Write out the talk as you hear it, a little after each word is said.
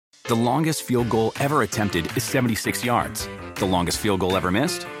The longest field goal ever attempted is 76 yards. The longest field goal ever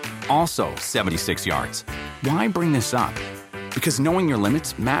missed? Also 76 yards. Why bring this up? Because knowing your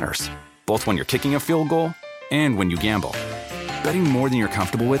limits matters, both when you're kicking a field goal and when you gamble. Betting more than you're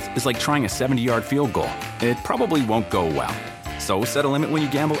comfortable with is like trying a 70-yard field goal. It probably won't go well. So set a limit when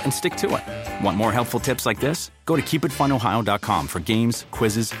you gamble and stick to it. Want more helpful tips like this? Go to keepitfunohio.com for games,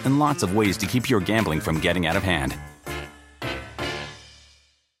 quizzes, and lots of ways to keep your gambling from getting out of hand.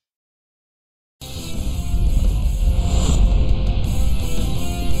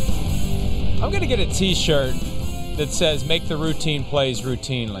 I'm going to get a t-shirt that says, make the routine plays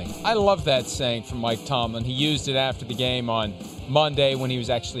routinely. I love that saying from Mike Tomlin. He used it after the game on Monday when he was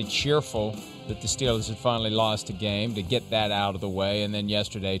actually cheerful that the Steelers had finally lost a game, to get that out of the way. And then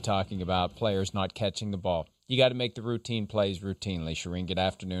yesterday talking about players not catching the ball. You got to make the routine plays routinely. Shireen, good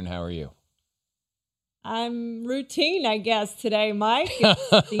afternoon. How are you? I'm routine, I guess, today, Mike.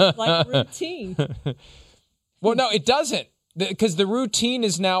 It seems like routine. Well, no, it doesn't. Because the routine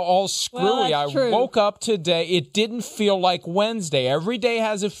is now all screwy. Well, I woke up today. It didn't feel like Wednesday. Every day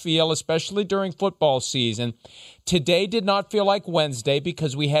has a feel, especially during football season. Today did not feel like Wednesday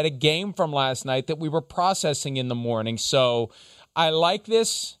because we had a game from last night that we were processing in the morning. So I like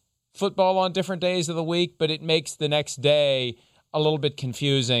this football on different days of the week, but it makes the next day a little bit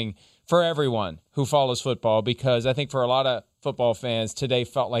confusing for everyone who follows football, because I think for a lot of football fans, today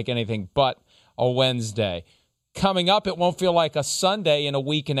felt like anything but a Wednesday. Coming up, it won't feel like a Sunday in a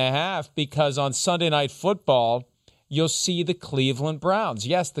week and a half, because on Sunday Night Football, you'll see the Cleveland Browns.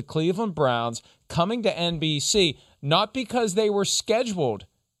 Yes, the Cleveland Browns coming to NBC, not because they were scheduled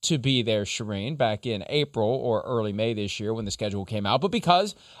to be there, Shireen, back in April or early May this year when the schedule came out, but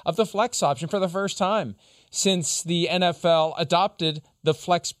because of the flex option for the first time since the NFL adopted the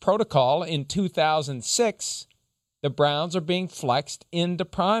flex protocol in 2006. The Browns are being flexed into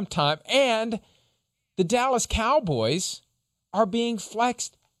prime time, and the Dallas Cowboys are being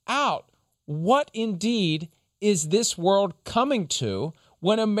flexed out. What indeed is this world coming to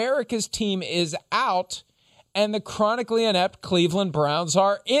when America's team is out and the chronically inept Cleveland Browns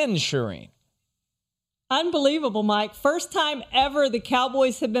are in, Shireen? Unbelievable, Mike. First time ever the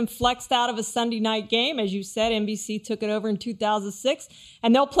Cowboys have been flexed out of a Sunday night game. As you said, NBC took it over in 2006,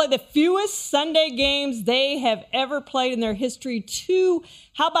 and they'll play the fewest Sunday games they have ever played in their history, too.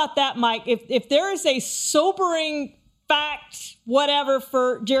 How about that, Mike? If there is a sobering fact, whatever,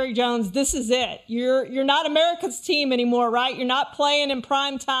 for Jerry Jones, this is it. You're not America's team anymore, right? You're not playing in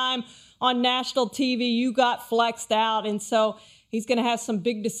prime time on national TV. You got flexed out, and so he's going to have some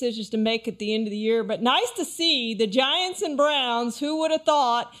big decisions to make at the end of the year. But nice to see the Giants and Browns, who would have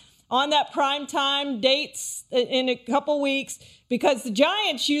thought, on that primetime dates in a couple weeks, because the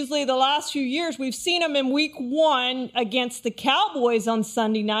Giants usually the last few years, we've seen them in week 1 against the Cowboys on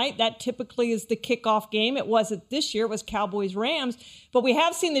Sunday night. That typically is the kickoff game. It wasn't this year. It was Cowboys-Rams. But we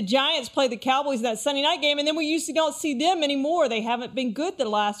have seen the Giants play the Cowboys in that Sunday night game, and then we usually don't see them anymore. They haven't been good the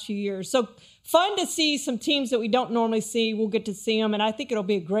last few years. So fun to see some teams that we don't normally see. We'll get to see them, and I think it'll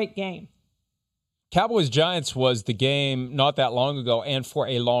be a great game. Cowboys-Giants was the game not that long ago, and for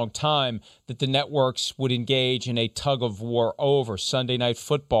a long time, that the networks would engage in a tug-of-war over. Sunday Night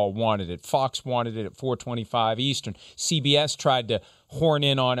Football wanted it. Fox wanted it at 4:25 Eastern. CBS tried to horn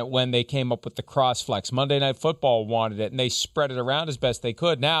in on it when they came up with the cross-flex. Monday Night Football wanted it, and they spread it around as best they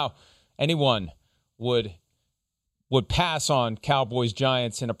could. Now, anyone would pass on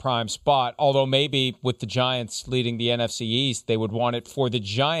Cowboys-Giants in a prime spot, although maybe with the Giants leading the NFC East, they would want it for the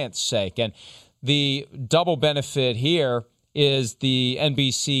Giants' sake. And the double benefit here is the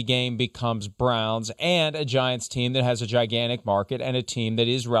NBC game becomes Browns and a Giants team that has a gigantic market and a team that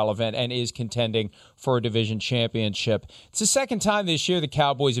is relevant and is contending for a division championship. It's the second time this year the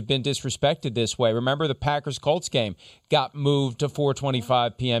Cowboys have been disrespected this way. Remember, the Packers-Colts game got moved to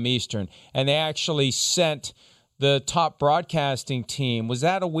 4:25 p.m. Eastern, and they actually sent the top broadcasting team. Was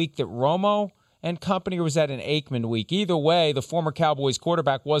that a week that Romo and company, or was that an Aikman week? Either way, the former Cowboys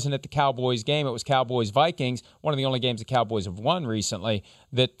quarterback wasn't at the Cowboys game. It was Cowboys-Vikings, one of the only games the Cowboys have won recently,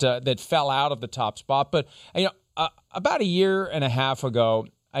 that fell out of the top spot. But about a year and a half ago,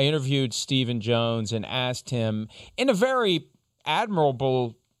 I interviewed Stephen Jones and asked him in a very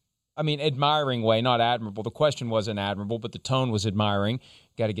admiring way, not admirable. The question wasn't admirable, but the tone was admiring.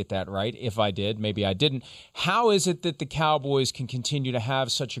 Got to get that right. If I did, maybe I didn't. How is it that the Cowboys can continue to have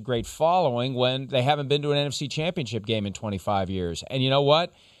such a great following when they haven't been to an NFC Championship game in 25 years? And you know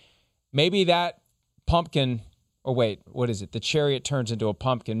what? Maybe that pumpkin Or wait, what is it? The chariot turns into a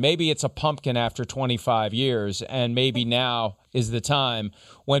pumpkin. Maybe it's a pumpkin after 25 years, and maybe now is the time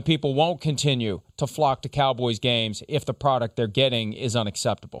when people won't continue to flock to Cowboys games if the product they're getting is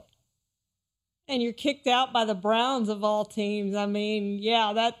unacceptable. And you're kicked out by the Browns of all teams. I mean,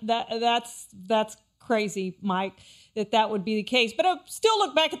 yeah, that's crazy, Mike, that would be the case. But I still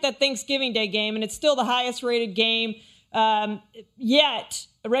look back at that Thanksgiving Day game, and it's still the highest rated game yet,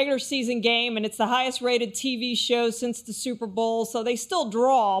 a regular season game, and it's the highest rated TV show since the Super Bowl. So they still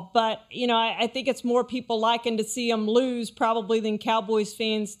draw, but I think it's more people liking to see them lose probably than Cowboys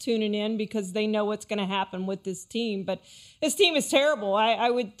fans tuning in because they know what's going to happen with this team. But this team is terrible. I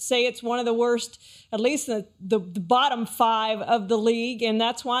would say it's one of the worst, at least the bottom 5 of the league, and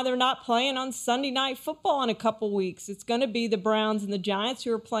that's why they're not playing on Sunday Night Football in a couple weeks. It's going to be the Browns and the Giants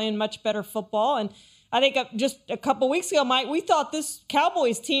who are playing much better football. And I think just a couple weeks ago, Mike, we thought this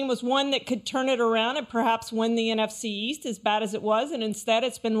Cowboys team was one that could turn it around and perhaps win the NFC East as bad as it was. And instead,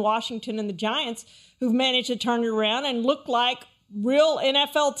 it's been Washington and the Giants who've managed to turn it around and look like real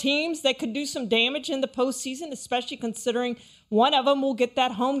NFL teams that could do some damage in the postseason, especially considering one of them will get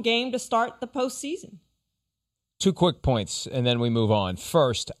that home game to start the postseason. 2 quick points, and then we move on.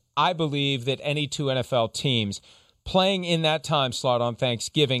 First, I believe that any 2 NFL teams playing in that time slot on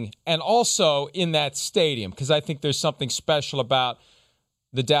Thanksgiving and also in that stadium, because I think there's something special about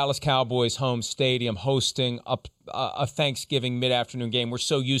the Dallas Cowboys home stadium hosting a Thanksgiving mid-afternoon game. We're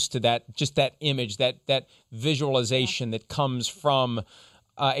so used to that, just that image, that visualization that comes from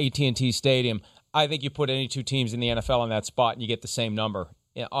AT&T Stadium. I think you put any 2 teams in the NFL in that spot and you get the same number.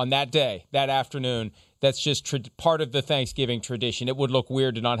 On that day, that afternoon, that's just part of the Thanksgiving tradition. It would look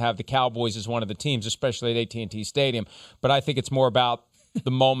weird to not have the Cowboys as one of the teams, especially at AT&T Stadium. But I think it's more about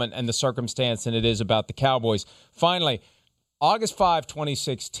the moment and the circumstance than it is about the Cowboys. Finally, August 5,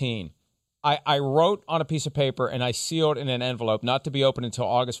 2016, I wrote on a piece of paper and I sealed in an envelope, not to be opened until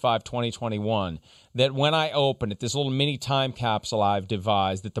August 5, 2021, that when I open it, this little mini time capsule I've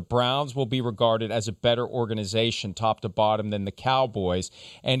devised, that the Browns will be regarded as a better organization top to bottom than the Cowboys.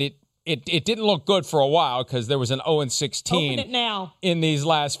 And it didn't look good for a while because there was an 0-16 Open it now. In these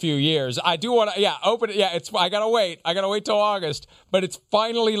last few years. I do want to, open it. Yeah, I got to wait. I got to wait till August. But it's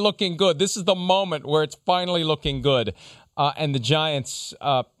finally looking good. This is the moment where it's finally looking good. And the Giants,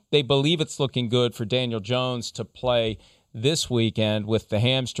 they believe it's looking good for Daniel Jones to play this weekend with the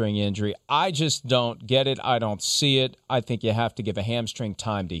hamstring injury. I just don't get it. I don't see it. I think you have to give a hamstring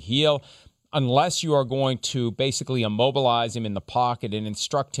time to heal. Unless you are going to basically immobilize him in the pocket and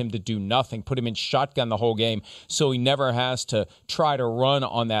instruct him to do nothing, put him in shotgun the whole game so he never has to try to run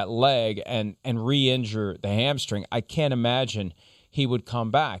on that leg and re-injure the hamstring, I can't imagine he would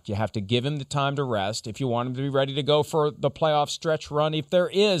come back. You have to give him the time to rest if you want him to be ready to go for the playoff stretch run, if there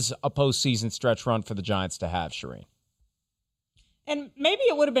is a postseason stretch run for the Giants to have, Shireen. And maybe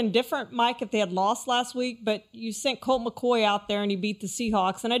it would have been different, Mike, if they had lost last week, but you sent Colt McCoy out there and he beat the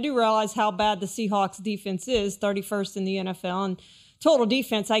Seahawks. And I do realize how bad the Seahawks defense is, 31st in the NFL and total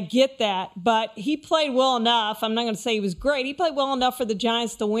defense. I get that, but he played well enough. I'm not going to say he was great. He played well enough for the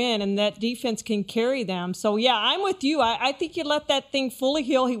Giants to win, and that defense can carry them. So, yeah, I'm with you. I think you let that thing fully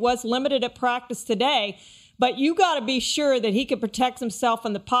heal. He was limited at practice today, but you got to be sure that he can protect himself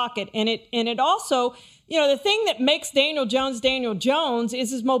in the pocket. And it also, the thing that makes Daniel Jones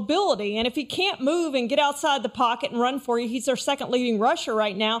is his mobility. And if he can't move and get outside the pocket and run for you, he's our second leading rusher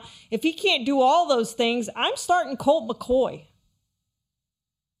right now. If he can't do all those things, I'm starting Colt McCoy.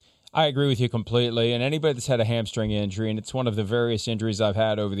 I agree with you completely. And anybody that's had a hamstring injury, and it's one of the various injuries I've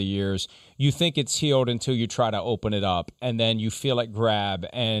had over the years, you think it's healed until you try to open it up, and then you feel it grab,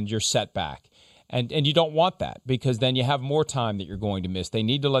 and you're set back. And you don't want that, because then you have more time that you're going to miss. They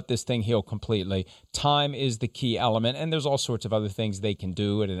need to let this thing heal completely. Time is the key element, and there's all sorts of other things they can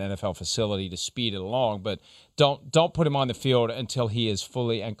do at an NFL facility to speed it along, but don't put him on the field until he is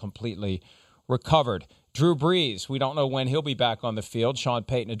fully and completely recovered. Drew Brees, we don't know when he'll be back on the field. Sean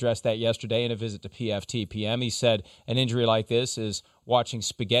Payton addressed that yesterday in a visit to PFTPM. He said an injury like this is watching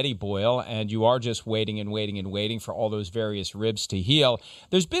spaghetti boil, and you are just waiting and waiting and waiting for all those various ribs to heal.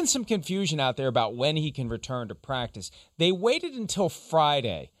 There's been some confusion out there about when he can return to practice. They waited until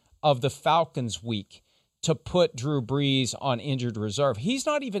Friday of the Falcons week to put Drew Brees on injured reserve. He's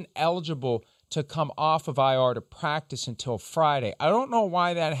not even eligible to come off of IR to practice until Friday. I don't know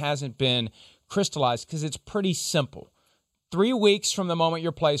why that hasn't been crystallized, because it's pretty simple. 3 weeks from the moment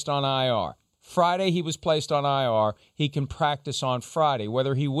you're placed on IR. Friday he was placed on IR. He can practice on Friday.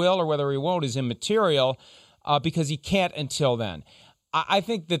 Whether he will or whether he won't is immaterial because he can't until then. I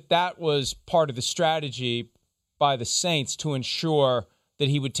think that was part of the strategy by the Saints to ensure that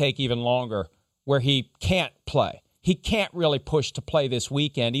he would take even longer where he can't play. He can't really push to play this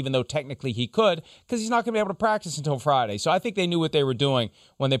weekend, even though technically he could, because he's not going to be able to practice until Friday. So I think they knew what they were doing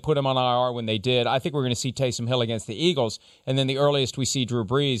when they put him on IR when they did. I think we're going to see Taysom Hill against the Eagles, and then the earliest we see Drew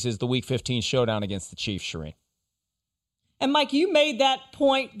Brees is the Week 15 showdown against the Chiefs, Shireen. And, Mike, you made that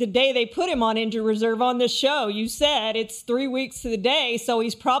point the day they put him on injury reserve on this show. You said it's 3 weeks to the day, so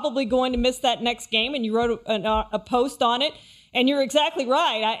he's probably going to miss that next game, and you wrote a post on it. And you're exactly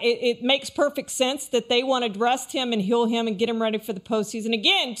right. It makes perfect sense that they want to rest him and heal him and get him ready for the postseason.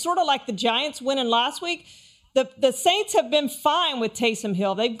 Again, sort of like the Giants winning last week, the Saints have been fine with Taysom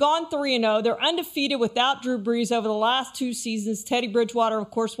Hill. They've gone 3-0. They're undefeated without Drew Brees over the last 2 seasons. Teddy Bridgewater,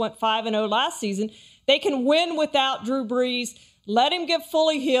 of course, went 5-0 last season. They can win without Drew Brees. Let him get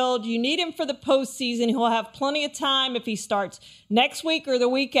fully healed. You need him for the postseason. He'll have plenty of time if he starts next week or the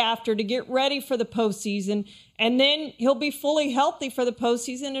week after to get ready for the postseason. And then he'll be fully healthy for the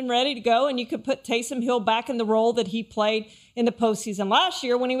postseason and ready to go. And you could put Taysom Hill back in the role that he played in the postseason last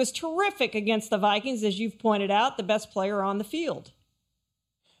year when he was terrific against the Vikings, as you've pointed out, the best player on the field.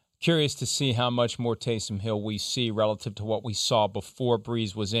 Curious to see how much more Taysom Hill we see relative to what we saw before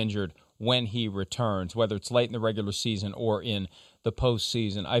Brees was injured when he returns, whether it's late in the regular season or in the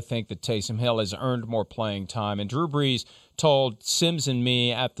postseason. I think that Taysom Hill has earned more playing time. And Drew Brees told Sims and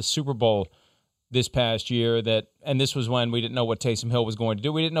me at the Super Bowl this past year that, and this was when we didn't know what Taysom Hill was going to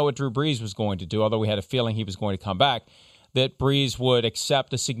do. We didn't know what Drew Brees was going to do, although we had a feeling he was going to come back, that Brees would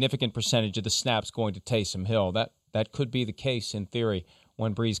accept a significant percentage of the snaps going to Taysom Hill. That could be the case in theory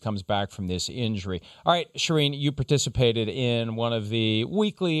when Brees comes back from this injury. All right, Shireen, you participated in one of the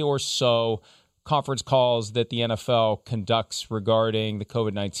weekly or so conference calls that the NFL conducts regarding the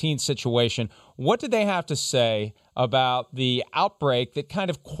COVID-19 situation. What did they have to say about the outbreak that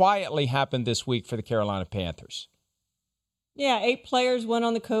kind of quietly happened this week for the Carolina Panthers? Yeah, 8 players went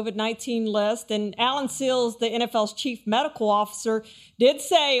on the COVID-19 list, and Alan Seals, the NFL's chief medical officer, did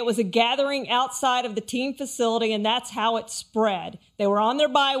say it was a gathering outside of the team facility, and that's how it spread. They were on their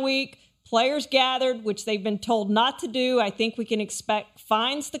bye week. Players gathered, which they've been told not to do. I think we can expect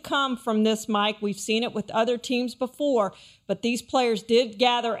fines to come from this, Mike. We've seen it with other teams before, but these players did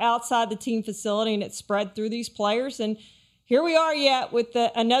gather outside the team facility, and it spread through these players, and here we are yet with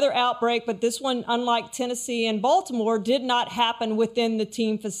another outbreak, but this one, unlike Tennessee and Baltimore, did not happen within the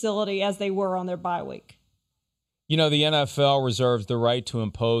team facility as they were on their bye week. You know, the NFL reserves the right to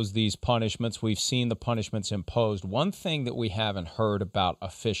impose these punishments. We've seen the punishments imposed. One thing that we haven't heard about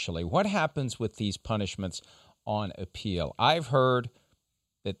officially, what happens with these punishments on appeal? I've heard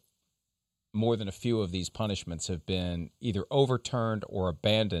that more than a few of these punishments have been either overturned or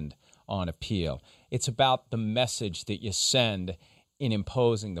abandoned on appeal. It's about the message that you send in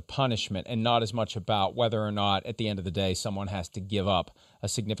imposing the punishment and not as much about whether or not at the end of the day someone has to give up a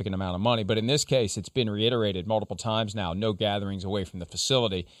significant amount of money. But in this case, it's been reiterated multiple times now, no gatherings away from the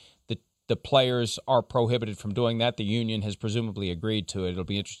facility. The players are prohibited from doing that. The union has presumably agreed to it. It'll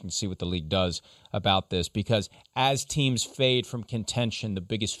be interesting to see what the league does about this, because as teams fade from contention, the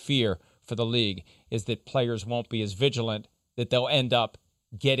biggest fear for the league is that players won't be as vigilant, that they'll end up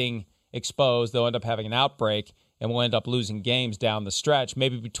getting exposed, they'll end up having an outbreak, and we'll end up losing games down the stretch,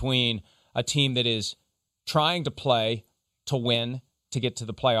 maybe between a team that is trying to play to win, to get to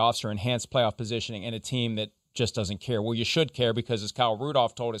the playoffs or enhance playoff positioning, and a team that just doesn't care. Well, you should care, because as Kyle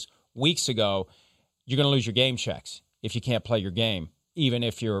Rudolph told us weeks ago, you're going to lose your game checks if you can't play your game. Even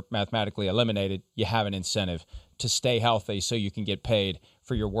if you're mathematically eliminated, you have an incentive to stay healthy so you can get paid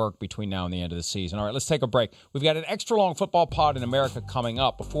for your work between now and the end of the season. All right, let's take a break. We've got an extra long football pod in America coming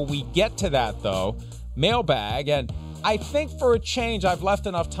up. Before we get to that, though, mailbag. And I think for a change, I've left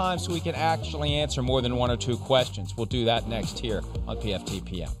enough time so we can actually answer more than 1 or 2 questions. We'll do that next here on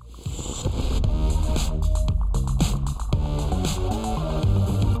PFTPM.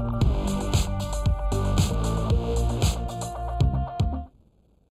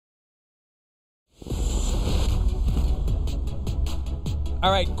 All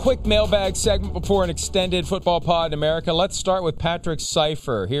right, quick mailbag segment before an extended football pod in America. Let's start with Patrick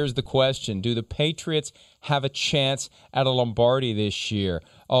Seifer. Here's the question. Do the Patriots have a chance at a Lombardi this year?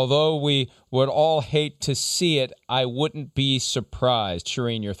 Although we would all hate to see it, I wouldn't be surprised.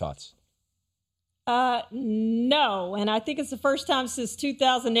 Shireen, your thoughts? No, and I think it's the first time since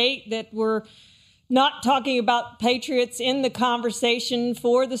 2008 that we're not talking about Patriots in the conversation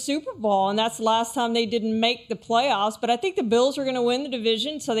for the Super Bowl, and that's the last time they didn't make the playoffs. But I think the Bills are going to win the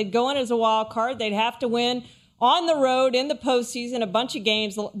division, so they'd go in as a wild card. They'd have to win on the road in the postseason a bunch of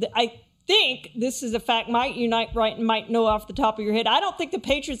games. think this is a fact, Mike, you might know off the top of your head. I don't think the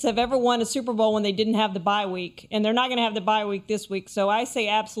Patriots have ever won a Super Bowl when they didn't have the bye week, and they're not going to have the bye week this week. So I say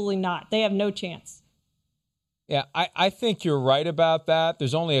absolutely not. They have no chance. Yeah, I think you're right about that.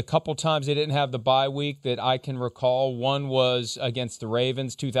 There's only a couple times they didn't have the bye week that I can recall. One was against the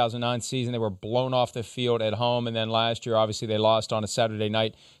Ravens, 2009 season. They were blown off the field at home. And then last year, obviously, they lost on a Saturday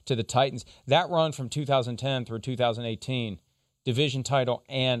night to the Titans. That run from 2010 through 2018, division title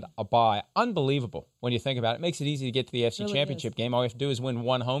and a bye. Unbelievable when you think about it. It makes it easy to get to the AFC Championship game. All you have to do is win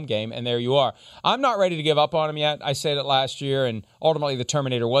one home game, and there you are. I'm not ready to give up on them yet. I said it last year, and ultimately the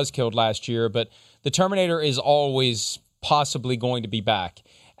Terminator was killed last year, but the Terminator is always possibly going to be back.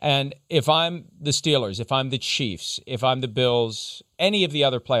 And if I'm the Steelers, if I'm the Chiefs, if I'm the Bills, any of the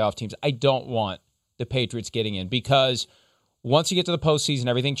other playoff teams, I don't want the Patriots getting in, because once you get to the postseason,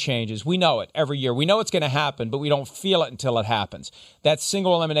 everything changes. We know it every year. We know it's going to happen, but we don't feel it until it happens. That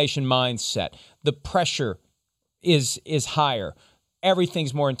single elimination mindset, the pressure is higher.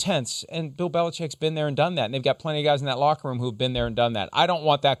 Everything's more intense. And Bill Belichick's been there and done that. And they've got plenty of guys in that locker room who've been there and done that. I don't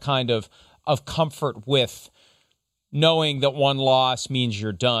want that kind of comfort with knowing that one loss means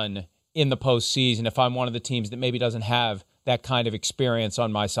you're done in the postseason if I'm one of the teams that maybe doesn't have that kind of experience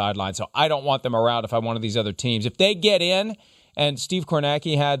on my sideline. So I don't want them around if I'm one of these other teams. If they get in, and Steve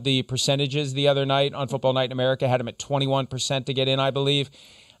Kornacki had the percentages the other night on Football Night in America, had them at 21% to get in, I believe.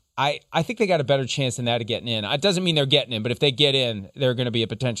 I think they got a better chance than that of getting in. It doesn't mean they're getting in, but if they get in, they're going to be a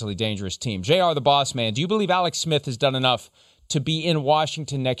potentially dangerous team. JR, the boss man, do you believe Alex Smith has done enough to be in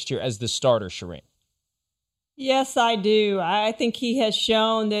Washington next year as the starter, Shireen? Yes, I do. I think he has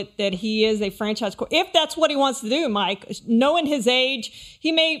shown that he is a franchise quarterback. If that's what he wants to do, Mike, knowing his age,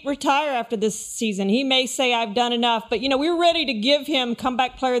 he may retire after this season. He may say, I've done enough. But, we're ready to give him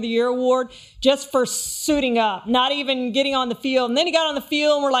Comeback Player of the Year award just for suiting up, not even getting on the field. And then he got on the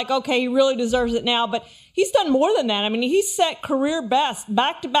field and we're like, okay, he really deserves it now. But he's done more than that. I mean, he's set career best,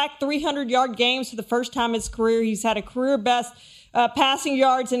 back-to-back 300-yard games for the first time in his career. He's had a career best passing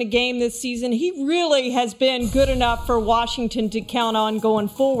yards in a game this season. He really has been good enough for Washington to count on going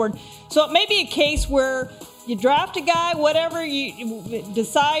forward. So it may be a case where you draft a guy, whatever, you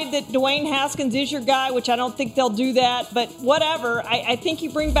decide that Dwayne Haskins is your guy, which I don't think they'll do that, but whatever. I think you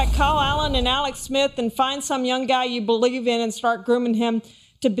bring back Kyle Allen and Alex Smith and find some young guy you believe in and start grooming him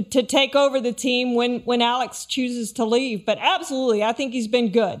to take over the team when Alex chooses to leave. But absolutely, I think he's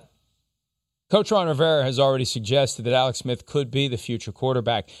been good. Coach Ron Rivera has already suggested that Alex Smith could be the future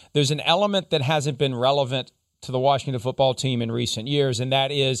quarterback. There's an element that hasn't been relevant to the Washington football team in recent years, and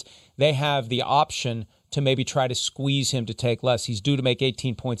that is they have the option to maybe try to squeeze him to take less. He's due to make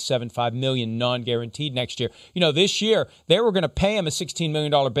 $18.75 million non-guaranteed next year. This year, they were going to pay him a $16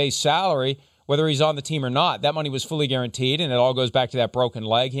 million base salary, whether he's on the team or not. That money was fully guaranteed, and it all goes back to that broken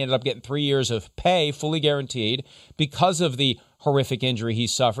leg. He ended up getting 3 years of pay, fully guaranteed, because of the horrific injury he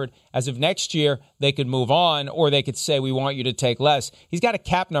suffered. As of next year, they could move on, or they could say, we want you to take less. He's got a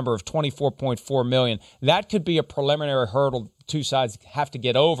cap number of $24.4 million. That could be a preliminary hurdle two sides have to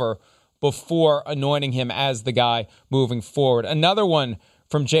get over before anointing him as the guy moving forward. Another one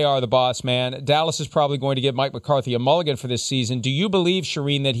from JR, the boss man. Dallas is probably going to give Mike McCarthy a mulligan for this season. Do you believe,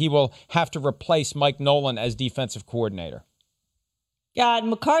 Shireen, that he will have to replace Mike Nolan as defensive coordinator? God,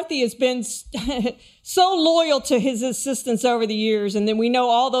 McCarthy has been so loyal to his assistants over the years, and then we know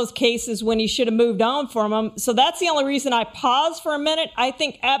all those cases when he should have moved on from them. So that's the only reason I paused for a minute. I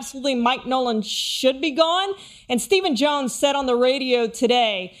think absolutely Mike Nolan should be gone. And Stephen Jones said on the radio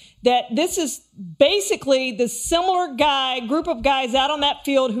today that this is basically the similar group of guys out on that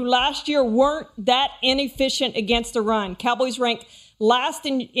field who last year weren't that inefficient against the run. Cowboys ranked last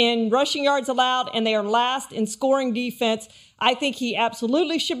in rushing yards allowed, and they are last in scoring defense. I think he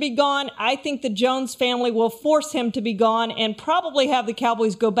absolutely should be gone. I think the Jones family will force him to be gone and probably have the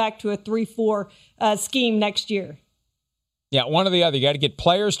Cowboys go back to a 3-4 scheme next year. Yeah, one or the other. You got to get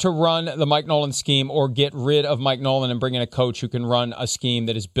players to run the Mike Nolan scheme or get rid of Mike Nolan and bring in a coach who can run a scheme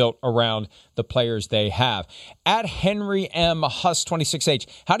that is built around the players they have. At Henry M. Huss 26H,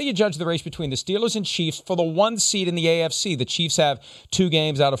 how do you judge the race between the Steelers and Chiefs for the 1 seed in the AFC? The Chiefs have 2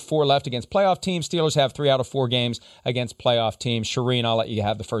 games out of 4 left against playoff teams. Steelers have 3 out of 4 games against playoff teams. Shireen, I'll let you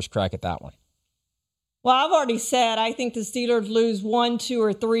have the first crack at that one. Well, I've already said I think the Steelers lose 1, 2,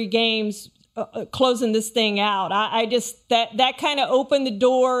 or 3 games closing this thing out. I just that kind of opened the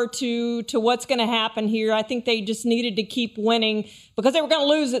door to what's going to happen here. I think they just needed to keep winning because they were going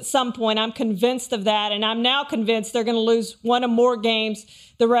to lose at some point. I'm convinced of that, and I'm now convinced they're going to lose one or more games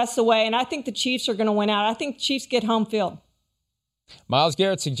the rest of the way. And I think the Chiefs are going to win out. I think the Chiefs get home field. Myles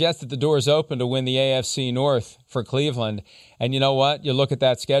Garrett suggests that the door is open to win the AFC North for Cleveland. And you know what? You look at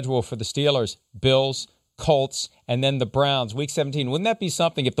that schedule for the Steelers, Bills, Colts, and then the Browns, Week 17. Wouldn't that be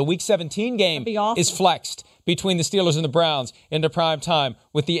something if the Week 17 game is flexed between the Steelers and the Browns into prime time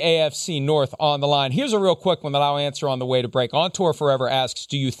with the AFC North on the line? Here's a real quick one that I'll answer on the way to break. On Tour Forever asks,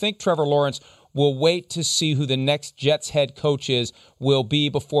 do you think Trevor Lawrence will wait to see who the next Jets head coach will be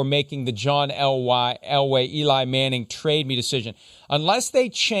before making the John Elway, Eli Manning trade me decision? Unless they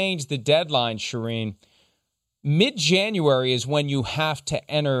change the deadline, Shireen, mid-January is when you have to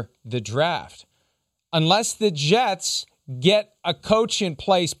enter the draft. Unless the Jets get a coach in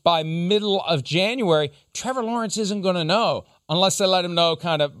place by middle of January, Trevor Lawrence isn't going to know unless they let him know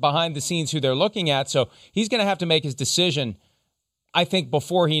kind of behind the scenes who they're looking at. So he's going to have to make his decision, I think,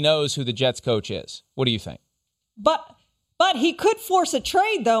 before he knows who the Jets coach is. What do you think? But he could force a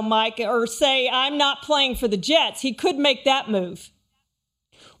trade, though, Mike, or say, I'm not playing for the Jets. He could make that move.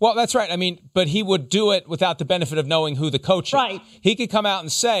 Well, that's right. I mean, but he would do it without the benefit of knowing who the coach is. Right. He could come out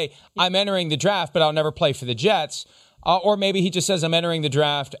and say, I'm entering the draft, but I'll never play for the Jets. Or maybe he just says, I'm entering the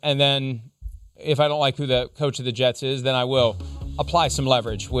draft, and then if I don't like who the coach of the Jets is, then I will apply some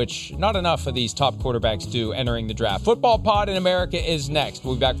leverage, which not enough of these top quarterbacks do entering the draft. Football Pod in America is next.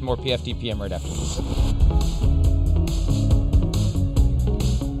 We'll be back with more PFT PM right after this.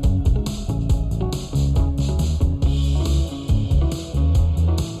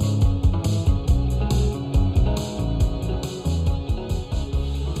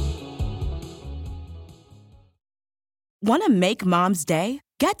 Want to make Mom's day?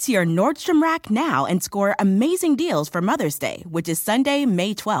 Get to your Nordstrom Rack now and score amazing deals for Mother's Day, which is Sunday,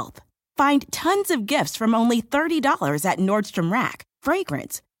 May 12th. Find tons of gifts from only $30 at Nordstrom Rack.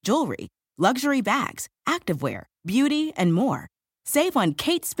 Fragrance, jewelry, luxury bags, activewear, beauty, and more. Save on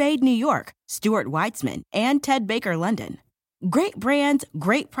Kate Spade New York, Stuart Weitzman, and Ted Baker London. Great brands,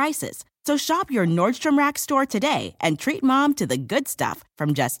 great prices. So shop your Nordstrom Rack store today and treat Mom to the good stuff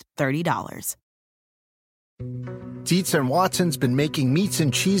from just $30. Dietz & Watson's been making meats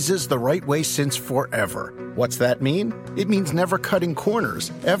and cheeses the right way since forever. What's that mean? It means never cutting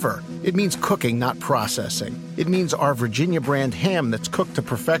corners, ever. It means cooking, not processing. It means our Virginia brand ham that's cooked to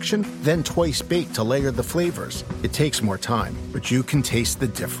perfection, then twice baked to layer the flavors. It takes more time, but you can taste the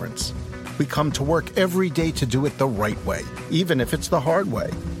difference. We come to work every day to do it the right way, even if it's the hard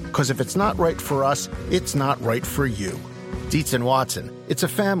way. Because if it's not right for us, it's not right for you. Dietz & Watson, it's a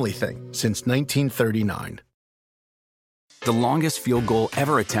family thing since 1939. The longest field goal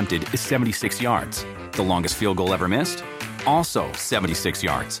ever attempted is 76 yards. The longest field goal ever missed? Also 76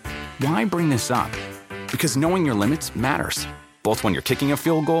 yards. Why bring this up? Because knowing your limits matters, both when you're kicking a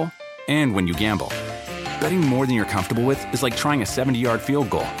field goal and when you gamble. Betting more than you're comfortable with is like trying a 70-yard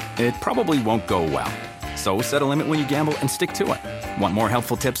field goal. It probably won't go well. So set a limit when you gamble and stick to it. Want more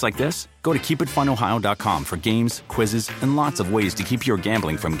helpful tips like this? Go to keepitfunohio.com for games, quizzes, and lots of ways to keep your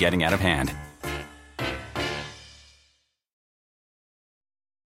gambling from getting out of hand.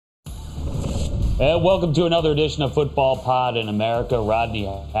 And welcome to another edition of Football Pod in America. Rodney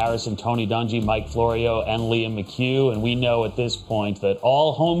Harrison, Tony Dungy, Mike Florio, and Liam McHugh. And we know at this point that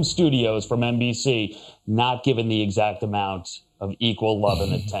all home studios from NBC not given the exact amount of equal love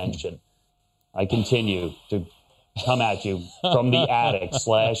and attention. I continue to come at you from the attic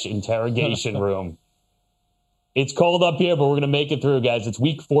 / interrogation room. It's cold up here, but we're going to make it through, guys. It's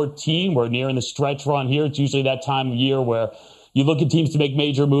week 14. We're nearing the stretch run here. It's usually that time of year where you look at teams to make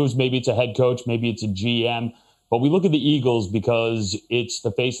major moves. Maybe it's a head coach, maybe it's a GM. But we look at the Eagles because it's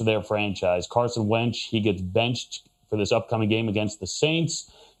the face of their franchise. Carson Wentz, he gets benched for this upcoming game against the Saints.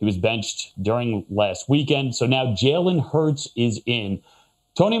 He was benched during last weekend. So now Jalen Hurts is in.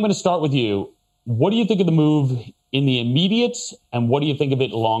 Tony, I'm going to start with you. What do you think of the move in the immediate, and what do you think of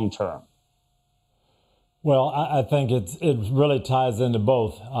it long term? Well, I think it really ties into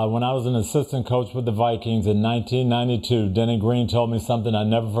both. When I was an assistant coach with the Vikings in 1992, Denny Green told me something I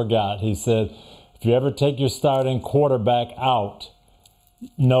never forgot. He said, if you ever take your starting quarterback out,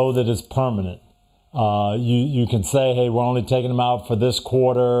 know that it's permanent. You can say, hey, we're only taking him out for this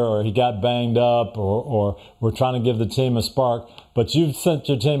quarter, or he got banged up, or we're trying to give the team a spark. But you've sent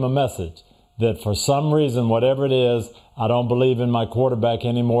your team a message that for some reason, whatever it is, I don't believe in my quarterback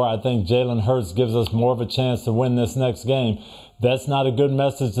anymore. I think Jalen Hurts gives us more of a chance to win this next game. That's not a good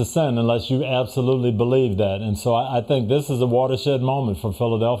message to send unless you absolutely believe that. And so I think this is a watershed moment for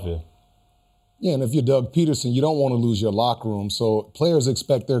Philadelphia. Yeah, and if you're Doug Peterson, you don't want to lose your locker room. So players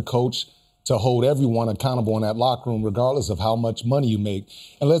expect their coach to hold everyone accountable in that locker room, regardless of how much money you make.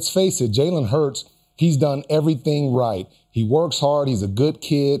 And let's face it, Jalen Hurts, he's done everything right. He works hard. He's a good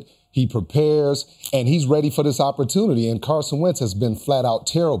kid. He prepares, and he's ready for this opportunity. And Carson Wentz has been flat out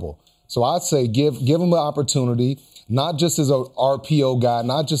terrible. So I'd say give him an opportunity, not just as an RPO guy,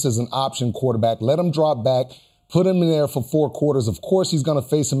 not just as an option quarterback. Let him drop back, put him in there for 4 quarters. Of course, he's going to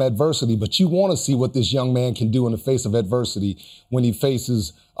face some adversity, but you want to see what this young man can do in the face of adversity when he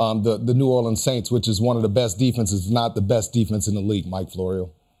faces the New Orleans Saints, which is one of the best defenses, if not the best defense in the league, Mike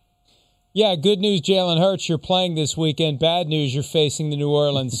Florio. Yeah, good news, Jalen Hurts, you're playing this weekend. Bad news, you're facing the New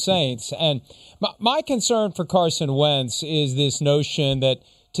Orleans Saints. And my concern for Carson Wentz is this notion that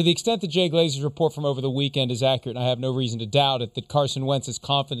to the extent that Jay Glazer's report from over the weekend is accurate, and I have no reason to doubt it, that Carson Wentz's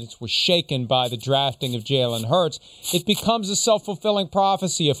confidence was shaken by the drafting of Jalen Hurts, it becomes a self-fulfilling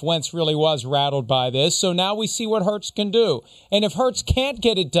prophecy if Wentz really was rattled by this. So now we see what Hurts can do. And if Hurts can't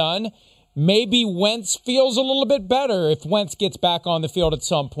get it done, maybe Wentz feels a little bit better if Wentz gets back on the field at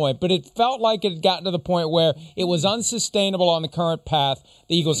some point. But it felt like it had gotten to the point where it was unsustainable on the current path.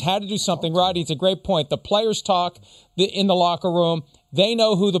 The Eagles had to do something. Rodney, it's a great point. The players talk in the locker room. They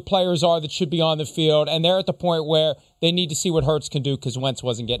know who the players are that should be on the field, and they're at the point where they need to see what Hurts can do because Wentz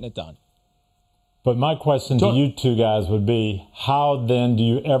wasn't getting it done. But my question to you two guys would be, how then do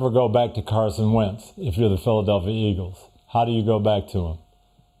you ever go back to Carson Wentz if you're the Philadelphia Eagles? How do you go back to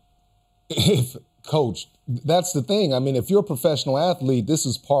him? Coach, that's the thing. I mean, if you're a professional athlete, this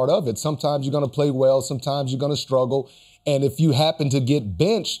is part of it. Sometimes you're going to play well. Sometimes you're going to struggle. And if you happen to get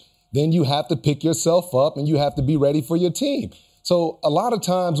benched, then you have to pick yourself up and you have to be ready for your team. So a lot of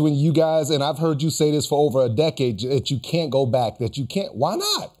times when you guys, and I've heard you say this for over a decade, that you can't go back, that you can't. Why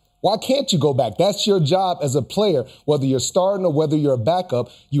not? Why can't you go back? That's your job as a player, whether you're starting or whether you're a backup.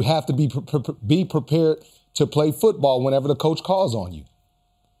 You have to be prepared to play football whenever the coach calls on you.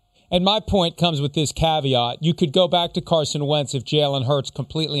 And my point comes with this caveat. You could go back to Carson Wentz if Jalen Hurts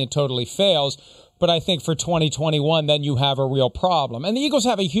completely and totally fails. But I think for 2021, then you have a real problem. And the Eagles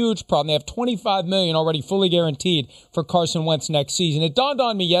have a huge problem. They have $25 million already fully guaranteed for Carson Wentz next season. It dawned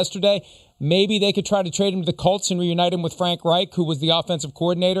on me yesterday, maybe they could try to trade him to the Colts and reunite him with Frank Reich, who was the offensive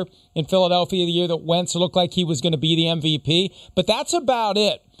coordinator in Philadelphia the year that Wentz looked like he was going to be the MVP. But that's about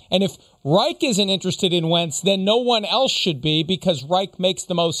it. And if Reich isn't interested in Wentz, then no one else should be because Reich makes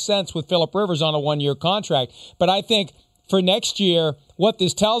the most sense with Phillip Rivers on a 1-year contract. But I think for next year, what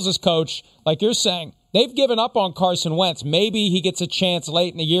this tells us, Coach, like you're saying, they've given up on Carson Wentz. Maybe he gets a chance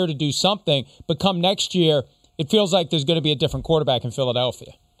late in the year to do something, but come next year, it feels like there's going to be a different quarterback in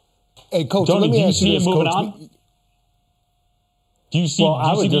Philadelphia. Hey, Coach, Tony, let me ask you this, moving Coach. on? Do you see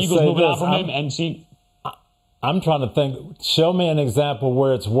the Eagles moving on from him and see? I'm trying to think, show me an example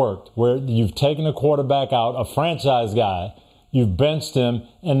where it's worked, where you've taken a quarterback out, a franchise guy, you've benched him,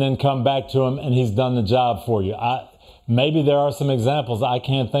 and then come back to him, and he's done the job for you. Maybe there are some examples. I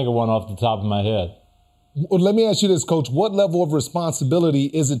can't think of one off the top of my head. Well, let me ask you this, Coach. What level of responsibility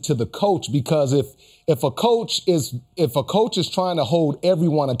is it to the coach? Because if a coach is trying to hold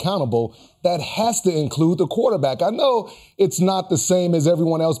everyone accountable, that has to include the quarterback. I know it's not the same as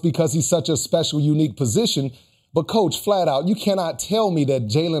everyone else because he's such a special, unique position. But, Coach, flat out, you cannot tell me that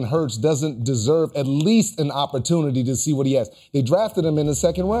Jalen Hurts doesn't deserve at least an opportunity to see what he has. They drafted him in the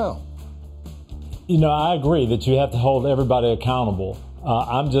 2nd round. You know, I agree that you have to hold everybody accountable.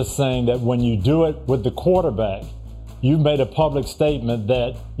 I'm just saying that when you do it with the quarterback, you've made a public statement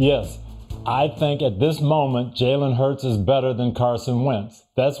that, yes, I think at this moment Jalen Hurts is better than Carson Wentz.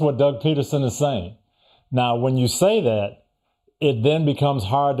 That's what Doug Peterson is saying. Now, when you say that, it then becomes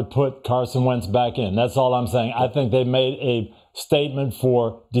hard to put Carson Wentz back in. That's all I'm saying. I think they made a statement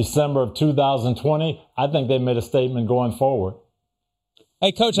for December of 2020. I think they made a statement going forward.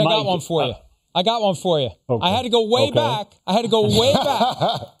 Hey, Coach, I got one for you. Okay. I had to go way back.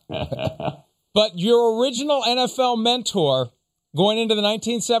 But your original NFL mentor going into the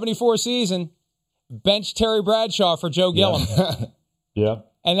 1974 season benched Terry Bradshaw for Joe Gilliam. Yeah.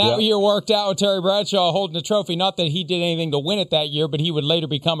 And that year worked out with Terry Bradshaw holding the trophy. Not that he did anything to win it that year, but he would later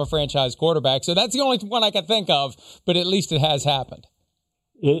become a franchise quarterback. So that's the only one I can think of, but at least it has happened.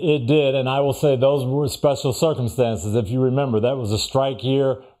 It did, and I will say those were special circumstances. If you remember, that was a strike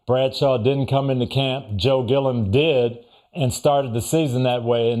year. Bradshaw didn't come into camp. Joe Gilliam did and started the season that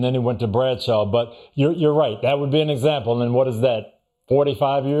way, and then he went to Bradshaw. But you're right. That would be an example. And what is that,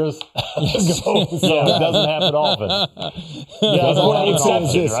 45 years ago? So it doesn't happen often. Yeah, what I would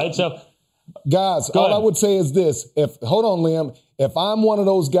say is, right? So, guys, all I would say is this. Hold on, Liam. If I'm one of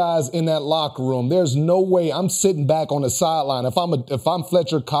those guys in that locker room, there's no way I'm sitting back on the sideline. If I'm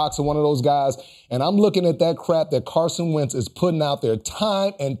Fletcher Cox or one of those guys, and I'm looking at that crap that Carson Wentz is putting out there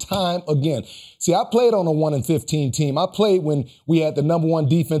time and time again. See, I played on a 1-15 team. I played when we had the #1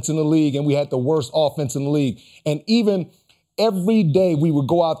 defense in the league and we had the worst offense in the league. And even every day we would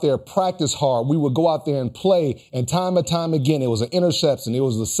go out there, practice hard. We would go out there and play. And time and time again, it was an interception. It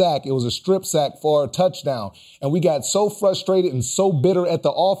was a sack. It was a strip sack for a touchdown. And we got so frustrated and so bitter at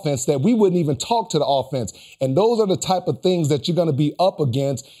the offense that we wouldn't even talk to the offense. And those are the type of things that you're going to be up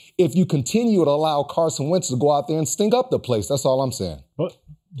against if you continue to allow Carson Wentz to go out there and stink up the place. That's all I'm saying.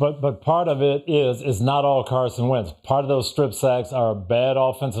 But part of it is not all Carson Wentz. Part of those strip sacks are bad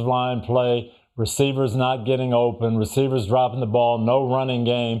offensive line play, receivers not getting open, receivers dropping the ball, no running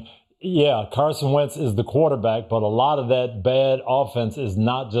game. Yeah, Carson Wentz is the quarterback, but a lot of that bad offense is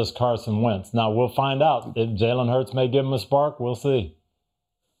not just Carson Wentz. Now, we'll find out. If Jalen Hurts may give him a spark, we'll see.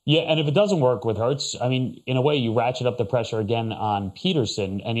 Yeah, and if it doesn't work with Hurts, I mean, in a way, you ratchet up the pressure again on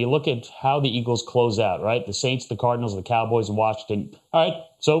Peterson, and you look at how the Eagles close out, right? The Saints, the Cardinals, the Cowboys, and Washington. All right,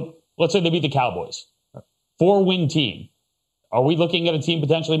 so let's say they beat the Cowboys. 4-win team. Are we looking at a team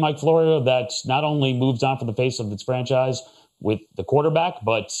potentially, Mike Florio, that not only moves on for the face of its franchise with the quarterback,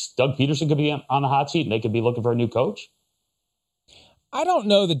 but Doug Peterson could be on the hot seat and they could be looking for a new coach? I don't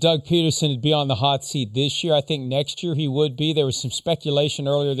know that Doug Peterson would be on the hot seat this year. I think next year he would be. There was some speculation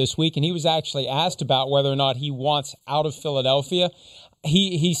earlier this week, and he was actually asked about whether or not he wants out of Philadelphia.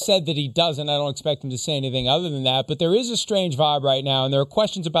 He said that he doesn't. I don't expect him to say anything other than that. But there is a strange vibe right now, and there are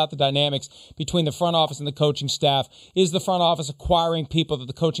questions about the dynamics between the front office and the coaching staff. Is the front office acquiring people that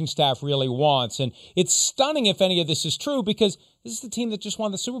the coaching staff really wants? And it's stunning if any of this is true, because this is the team that just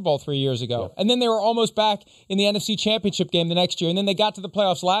won the Super Bowl 3 years ago. Yeah. And then they were almost back in the NFC Championship game the next year. And then they got to the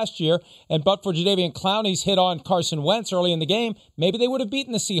playoffs last year. And but for Jadeveon Clowney's hit on Carson Wentz early in the game, maybe they would have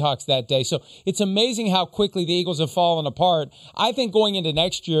beaten the Seahawks that day. So it's amazing how quickly the Eagles have fallen apart. I think going into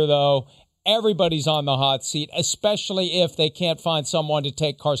next year, though, everybody's on the hot seat, especially if they can't find someone to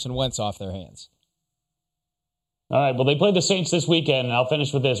take Carson Wentz off their hands. All right, well, they played the Saints this weekend, and I'll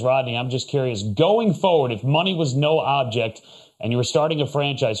finish with this, Rodney. I'm just curious, going forward, if money was no object and you were starting a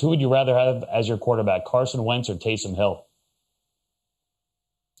franchise, who would you rather have as your quarterback, Carson Wentz or Taysom Hill?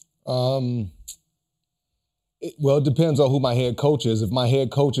 It depends on who my head coach is. If my head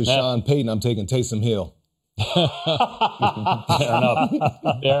coach is Sean Payton, I'm taking Taysom Hill. Fair enough.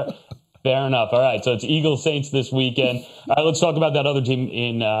 Fair enough. All right, so it's Eagles Saints this weekend. All right, let's talk about that other team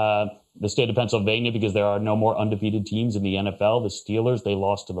in the state of Pennsylvania, because there are no more undefeated teams in the NFL. The Steelers, they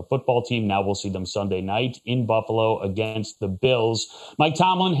lost to the football team. Now we'll see them Sunday night in Buffalo against the Bills. Mike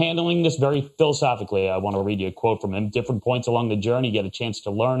Tomlin handling this very philosophically. I want to read you a quote from him. Different points along the journey, you get a chance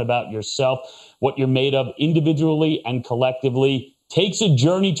to learn about yourself, what you're made of individually and collectively. Takes a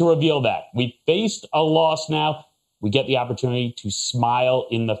journey to reveal that. We faced a loss now. We get the opportunity to smile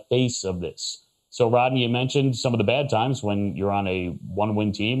in the face of this. So, Rodney, you mentioned some of the bad times when you're on a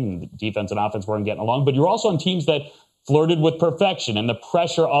one-win team and the defense and offense weren't getting along, but you're also on teams that flirted with perfection and the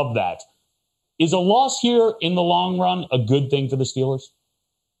pressure of that. Is a loss here in the long run a good thing for the Steelers?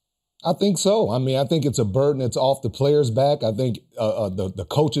 I think so. I mean, I think it's a burden that's off the players' back. I think the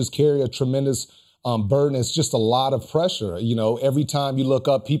coaches carry a tremendous burden. It's just a lot of pressure. You know, every time you look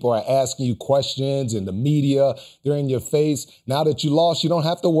up, people are asking you questions, and the media, they're in your face. Now that you lost, you don't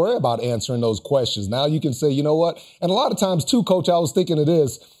have to worry about answering those questions. Now you can say, you know what? And a lot of times too, Coach, I was thinking of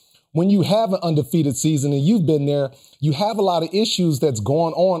this. When you have an undefeated season and you've been there, you have a lot of issues that's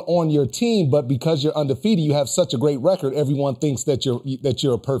going on your team, but because you're undefeated, you have such a great record, everyone thinks that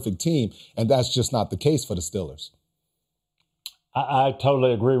you're a perfect team, and that's just not the case for the Steelers. I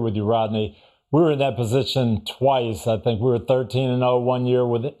totally agree with you, Rodney. We were in that position twice. I think we were 13-0 one year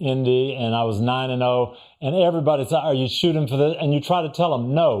with Indy, and I was 9-0. And everybody said, are you shooting for this? And you try to tell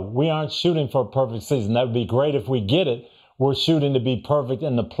them, no, we aren't shooting for a perfect season. That would be great if we get it. We're shooting to be perfect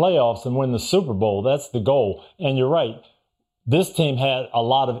in the playoffs and win the Super Bowl. That's the goal. And you're right. This team had a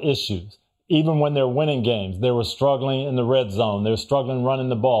lot of issues. Even when they're winning games, they were struggling in the red zone. They're struggling running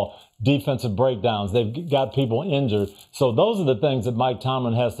the ball. Defensive breakdowns. They've got people injured. So those are the things that Mike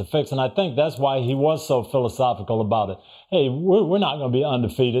Tomlin has to fix. And I think that's why he was so philosophical about it. Hey, we're not going to be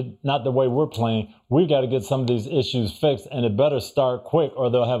undefeated, not the way we're playing. We've got to get some of these issues fixed, and it better start quick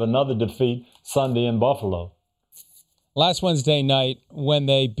or they'll have another defeat Sunday in Buffalo. Last Wednesday night, when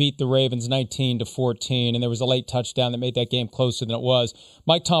they beat the Ravens 19-14, and there was a late touchdown that made that game closer than it was,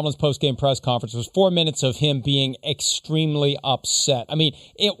 Mike Tomlin's post-game press conference was 4 minutes of him being extremely upset. I mean,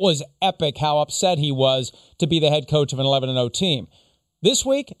 it was epic how upset he was to be the head coach of an 11-0 team. This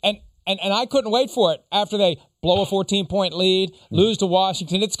week, and I couldn't wait for it, after they blow a 14-point lead, lose to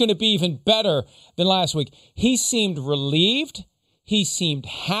Washington, it's going to be even better than last week. He seemed relieved. He seemed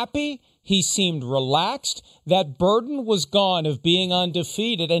happy. He seemed relaxed. That burden was gone of being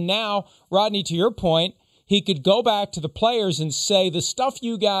undefeated. And now, Rodney, to your point, he could go back to the players and say, the stuff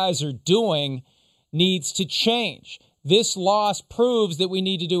you guys are doing needs to change. this loss proves that we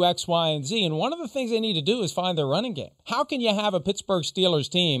need to do X, Y, and Z. And one of the things they need to do is find their running game. How can you have a Pittsburgh Steelers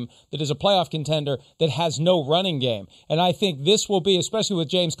team that is a playoff contender that has no running game? And I think this will be, especially with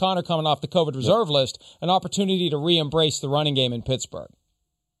James Conner coming off the COVID reserve list, an opportunity to re-embrace the running game in Pittsburgh.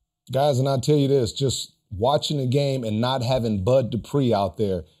 Guys, and I'll tell you this, just watching the game and not having Bud Dupree out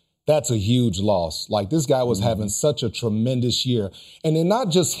there, that's a huge loss. Like, this guy was having such a tremendous year. And then not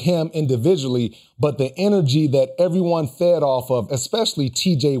just him individually, but the energy that everyone fed off of, especially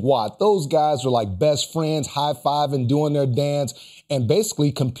TJ Watt. Those guys were like best friends, high-fiving, doing their dance, and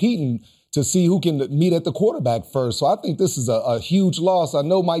basically competing to see who can meet at the quarterback first. So I think this is a huge loss. I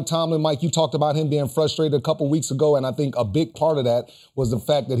know Mike Tomlin, Mike, you talked about him being frustrated a couple weeks ago, and I think a big part of that was the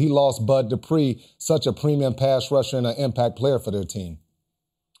fact that he lost Bud Dupree, such a premium pass rusher and an impact player for their team.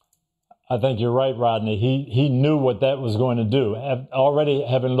 I think you're right, Rodney. He knew what that was going to do. Already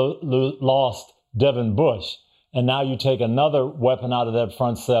having lost Devin Bush, and now you take another weapon out of that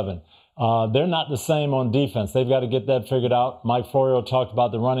front seven. They're not the same on defense. They've got to get that figured out. Mike Florio talked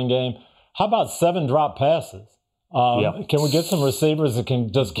about the running game. How about 7 drop passes? Can we get some receivers that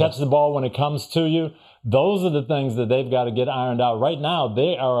can just catch the ball when it comes to you? Those are the things that they've got to get ironed out. Right now,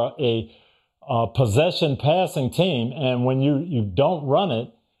 they are a possession passing team, and when you don't run it,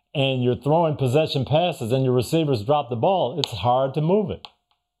 and you're throwing possession passes and your receivers drop the ball, it's hard to move it.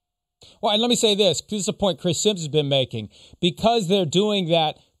 Well, and let me say this. This is a point Chris Sims has been making. Because they're doing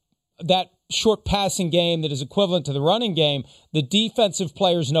that short passing game that is equivalent to the running game, the defensive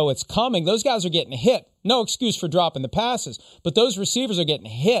players know it's coming. Those guys are getting hit. No excuse for dropping the passes. But those receivers are getting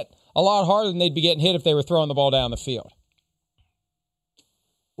hit a lot harder than they'd be getting hit if they were throwing the ball down the field.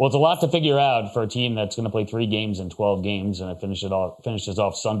 Well, it's a lot to figure out for a team that's going to play 3 games in 12 games, and it finishes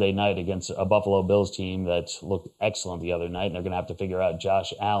off Sunday night against a Buffalo Bills team that looked excellent the other night, and they're going to have to figure out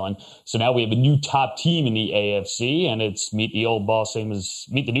Josh Allen. So now we have a new top team in the AFC, and it's meet the new boss, same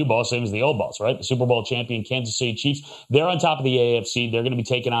as the old boss, right? The Super Bowl champion Kansas City Chiefs. They're on top of the AFC. They're going to be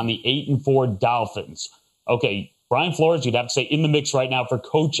taking on the 8-4 Dolphins. Okay, Brian Flores, you'd have to say in the mix right now for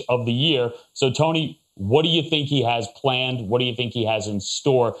Coach of the Year. So, Tony, what do you think he has planned? What do you think he has in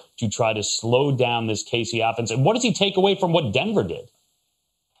store to try to slow down this KC offense? And what does he take away from what Denver did?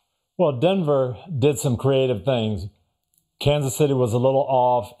 Well, Denver did some creative things. Kansas City was a little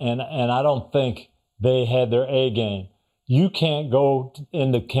off, and I don't think they had their A game. You can't go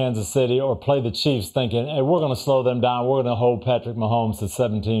into Kansas City or play the Chiefs thinking, hey, we're going to slow them down. We're going to hold Patrick Mahomes to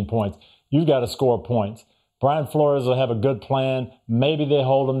 17 points. You've got to score points. Brian Flores will have a good plan. Maybe they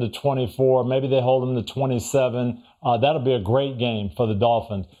hold him to 24. Maybe they hold him to 27. That'll be a great game for the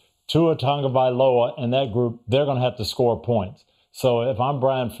Dolphins. Tua Tagovailoa and that group, they're going to have to score points. So if I'm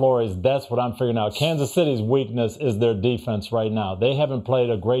Brian Flores, that's what I'm figuring out. Kansas City's weakness is their defense right now. They haven't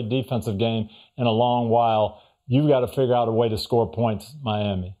played a great defensive game in a long while. You've got to figure out a way to score points,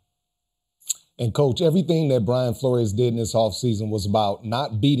 Miami. And, Coach, everything that Brian Flores did in this offseason was about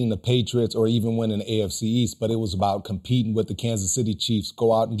not beating the Patriots or even winning the AFC East, but it was about competing with the Kansas City Chiefs.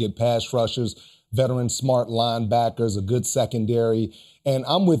 Go out and get pass rushers, veteran smart linebackers, a good secondary. And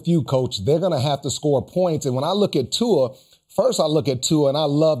I'm with you, Coach. They're going to have to score points. And when I look at Tua, first I look at Tua, and I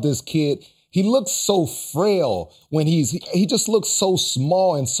love this kid. He looks so frail when he just looks so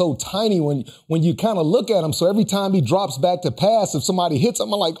small and so tiny when you kind of look at him. So every time he drops back to pass, if somebody hits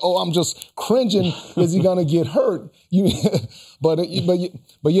him, I'm like, oh, I'm just cringing. Is he gonna get hurt? But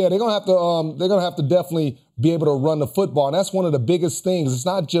yeah, they're gonna have to definitely be able to run the football, and that's one of the biggest things. It's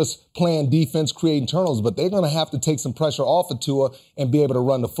not just playing defense, creating turnovers, but they're gonna have to take some pressure off of Tua and be able to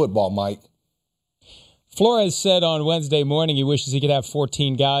run the football, Mike. Flores said on Wednesday morning he wishes he could have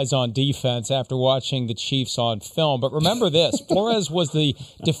 14 guys on defense after watching the Chiefs on film. But remember this, Flores was the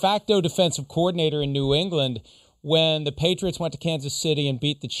de facto defensive coordinator in New England when the Patriots went to Kansas City and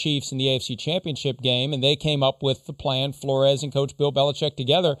beat the Chiefs in the AFC Championship game, and they came up with the plan, Flores and Coach Bill Belichick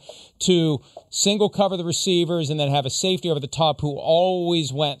together, to single cover the receivers and then have a safety over the top who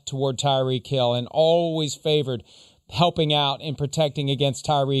always went toward Tyreek Hill and always favored helping out and protecting against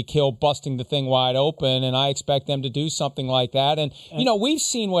Tyreek Hill, busting the thing wide open, and I expect them to do something like that. And, you know, we've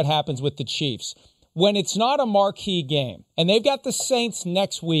seen what happens with the Chiefs. When it's not a marquee game, and they've got the Saints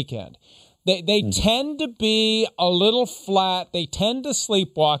next weekend, they tend to be a little flat. They tend to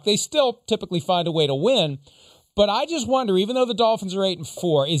sleepwalk. They still typically find a way to win. But I just wonder, even though the Dolphins are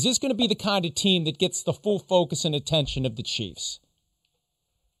 8-4, is this going to be the kind of team that gets the full focus and attention of the Chiefs?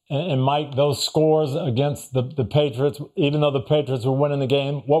 And Mike, those scores against the Patriots, even though the Patriots were winning the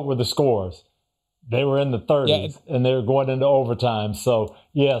game, what were the scores? They were in the 30s, and they were going into overtime. So,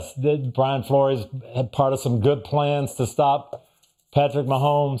 yes, Brian Flores had part of some good plans to stop Patrick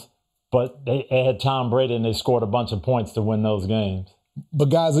Mahomes. but they had Tom Brady and they scored a bunch of points to win those games. But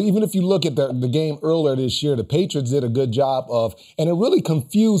guys, even if you look at the game earlier this year, the Patriots did a good job of, and it really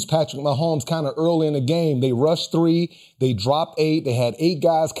confused Patrick Mahomes kind of early in the game. They rushed 3, they dropped 8, they had 8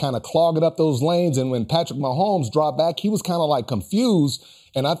 guys kind of clogging up those lanes. And when Patrick Mahomes dropped back, he was kind of like confused.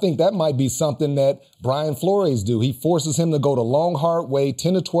 And I think that might be something that Brian Flores do. He forces him to go the long, hard way,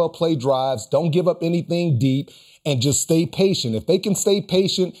 10 to 12 play drives, don't give up anything deep, and just stay patient. If they can stay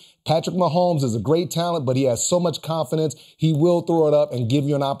patient, Patrick Mahomes is a great talent, but he has so much confidence. He will throw it up and give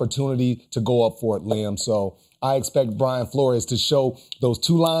you an opportunity to go up for it, Liam. So I expect Brian Flores to show those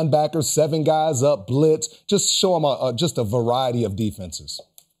 2 linebackers, 7 guys up, blitz, just show them just a variety of defenses.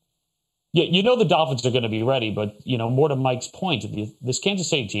 Yeah, you know the Dolphins are going to be ready, but, more to Mike's point, this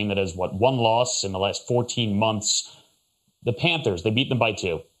Kansas City team that has, 1 loss in the last 14 months, the Panthers, they beat them by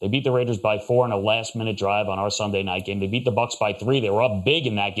 2. They beat the Raiders by 4 in a last-minute drive on our Sunday night game. They beat the Bucs by 3. They were up big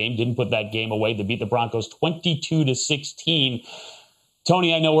in that game, didn't put that game away. They beat the Broncos 22-16.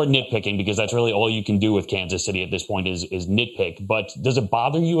 Tony, I know we're nitpicking because that's really all you can do with Kansas City at this point is nitpick. But does it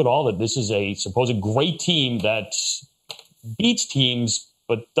bother you at all that this is a supposed great team that beats teams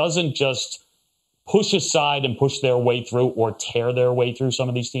but doesn't just push aside and push their way through or tear their way through some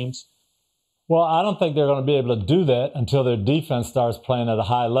of these teams? Well, I don't think they're going to be able to do that until their defense starts playing at a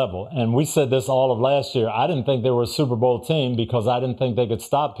high level. And we said this all of last year. I didn't think they were a Super Bowl team because I didn't think they could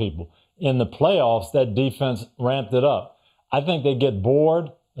stop people. In the playoffs, that defense ramped it up. I think they get bored,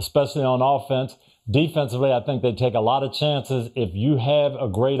 especially on offense. Defensively, I think they take a lot of chances. If you have a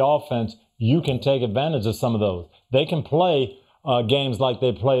great offense, you can take advantage of some of those. They can play games like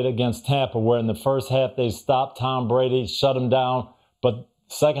they played against Tampa, where in the first half they stopped Tom Brady, shut him down, but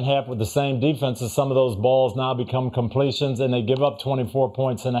second half with the same defenses, some of those balls now become completions and they give up 24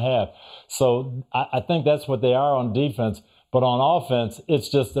 points in a half. So I think that's what they are on defense. But on offense, it's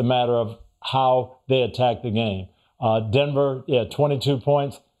just a matter of how they attack the game. Denver, 22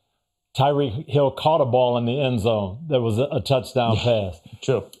 points. Tyreek Hill caught a ball in the end zone. That was a touchdown pass.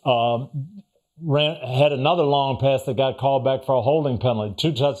 True. Had another long pass that got called back for a holding penalty.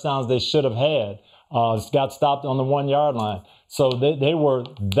 2 touchdowns they should have had. Got stopped on the 1-yard line. So they were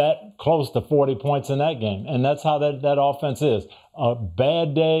that close to 40 points in that game. And that's how that offense is. A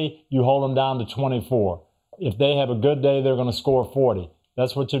bad day, you hold them down to 24. If they have a good day, they're going to score 40.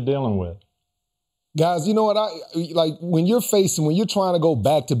 That's what you're dealing with. Guys, you know what? When you're trying to go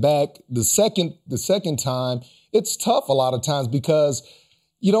back to back the second time, it's tough a lot of times because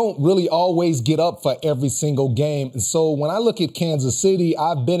you don't really always get up for every single game. And so when I look at Kansas City,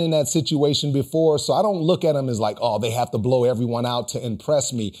 I've been in that situation before. So I don't look at them as like, oh, they have to blow everyone out to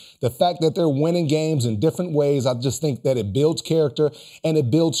impress me. The fact that they're winning games in different ways, I just think that it builds character and it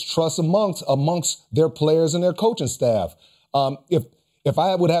builds trust amongst their players and their coaching staff. If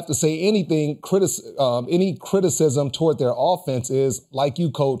I would have to say anything, any criticism toward their offense is, like you,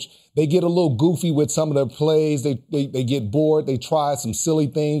 Coach, they get a little goofy with some of their plays. They get bored. They try some silly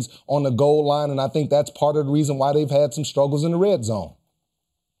things on the goal line, and I think that's part of the reason why they've had some struggles in the red zone.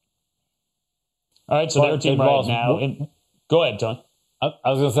 All right, so their team right now. Go ahead, Tony.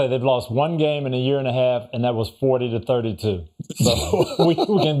 I was going to say they've lost 1 game in a year and a half, and that was 40-32. So we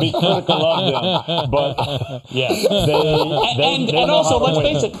can be critical of them, but yeah, they also let's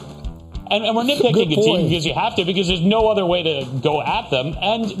face it. And we're nitpicking a team because you have to, because there's no other way to go at them.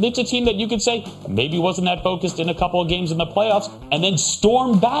 And it's a team that you could say maybe wasn't that focused in a couple of games in the playoffs and then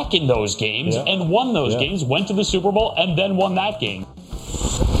stormed back in those games and won those games, went to the Super Bowl, and then won that game.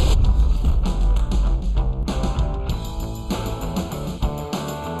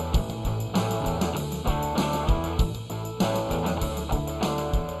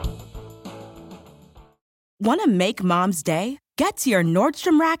 Want to make Mom's Day? Get to your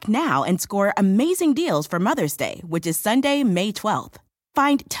Nordstrom Rack now and score amazing deals for Mother's Day, which is Sunday, May 12th.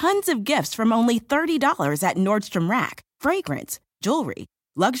 Find tons of gifts from only $30 at Nordstrom Rack. Fragrance, jewelry,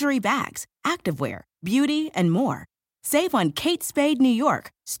 luxury bags, activewear, beauty, and more. Save on Kate Spade New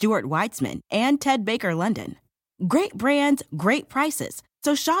York, Stuart Weitzman, and Ted Baker London. Great brands, great prices.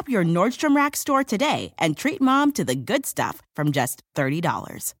 So shop your Nordstrom Rack store today and treat Mom to the good stuff from just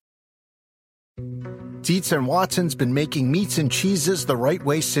 $30. Dietz & Watson's been making meats and cheeses the right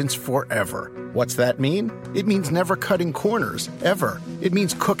way since forever. What's that mean? It means never cutting corners, ever. It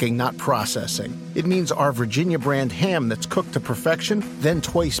means cooking, not processing. It means our Virginia brand ham that's cooked to perfection, then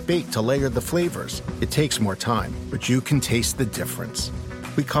twice baked to layer the flavors. It takes more time, but you can taste the difference.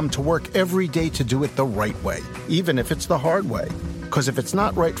 We come to work every day to do it the right way, even if it's the hard way. Because if it's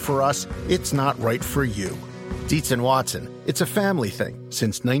not right for us, it's not right for you. Dietz & Watson, it's a family thing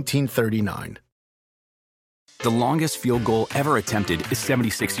since 1939. The longest field goal ever attempted is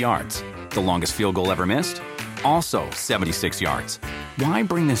 76 yards. The longest field goal ever missed? Also 76 yards. Why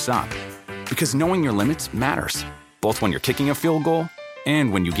bring this up? Because knowing your limits matters, both when you're kicking a field goal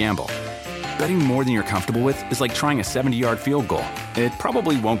and when you gamble. Betting more than you're comfortable with is like trying a 70-yard field goal. It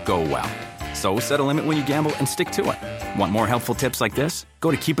probably won't go well. So set a limit when you gamble and stick to it. Want more helpful tips like this?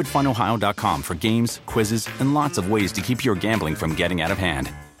 Go to keepitfunohio.com for games, quizzes, and lots of ways to keep your gambling from getting out of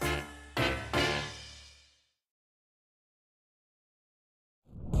hand.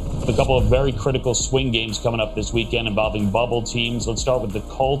 A couple of very critical swing games coming up this weekend involving bubble teams. Let's start with the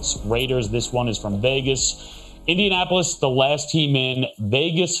Colts Raiders. This one is from Vegas. Indianapolis, the last team in.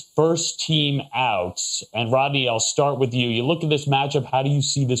 Vegas, first team out. And Rodney, I'll start with you. You look at this matchup. How do you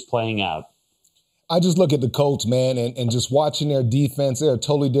see this playing out? I just look at the Colts, man, and just watching their defense. They're a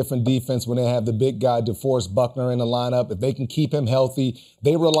totally different defense when they have the big guy, DeForest Buckner, in the lineup. If they can keep him healthy,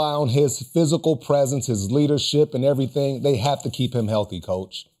 they rely on his physical presence, his leadership, and everything. They have to keep him healthy,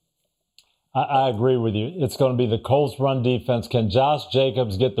 Coach. I agree with you. It's going to be the Colts run defense. Can Josh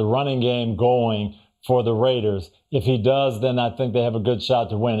Jacobs get the running game going for the Raiders? If he does, then I think they have a good shot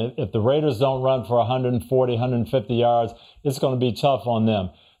to win. If the Raiders don't run for 140, 150 yards, it's going to be tough on them.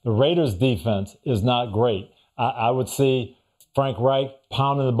 The Raiders defense is not great. I would see Frank Reich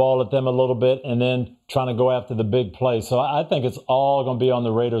pounding the ball at them a little bit and then trying to go after the big play. So I think it's all going to be on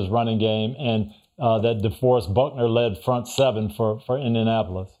the Raiders running game and that DeForest Buckner-led front seven for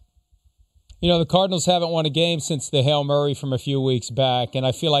Indianapolis. You know, the Cardinals haven't won a game since the Hail Murray from a few weeks back, and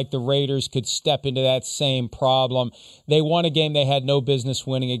I feel like the Raiders could step into that same problem. They won a game they had no business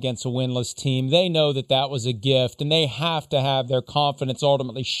winning against a winless team. They know that that was a gift, and they have to have their confidence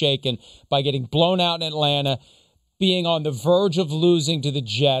ultimately shaken by getting blown out in Atlanta, being on the verge of losing to the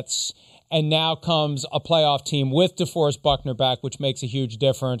Jets, and now comes a playoff team with DeForest Buckner back, which makes a huge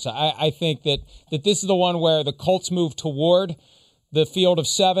difference. I think that this is the one where the Colts move toward the field of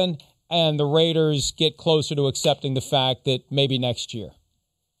seven, and the Raiders get closer to accepting the fact that maybe next year.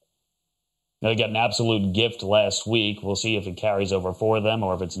 They got an absolute gift last week. We'll see if it carries over for them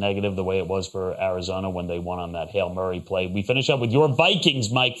or if it's negative the way it was for Arizona when they won on that Hail Murray play. We finish up with your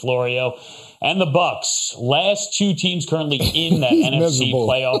Vikings, Mike Florio, and the Bucs. Last two teams currently in that NFC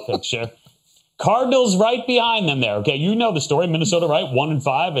playoff picture. Cardinals right behind them there. Okay, you know the story. Minnesota, right?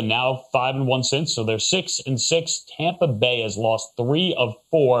 1-5 and now 5-1 since. So they're 6-6. Tampa Bay has lost 3 of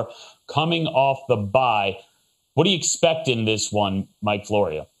 4 coming off the bye. What do you expect in this one, Mike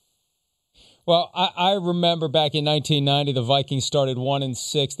Florio? Well, I remember back in 1990, the Vikings started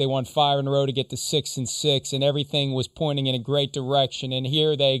 1-6. They won 5 in a row to get to 6-6, and everything was pointing in a great direction. And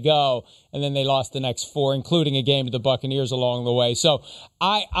here they go, and then they lost the next 4, including a game to the Buccaneers along the way. So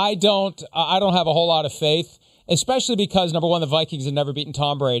I don't have a whole lot of faith, especially because number one, the Vikings have never beaten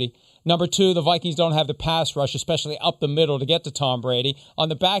Tom Brady. Number two, the Vikings don't have the pass rush, especially up the middle, to get to Tom Brady. On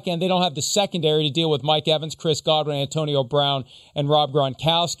the back end, they don't have the secondary to deal with Mike Evans, Chris Godwin, Antonio Brown, and Rob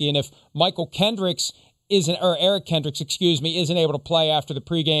Gronkowski. And if Eric Kendricks, isn't able to play after the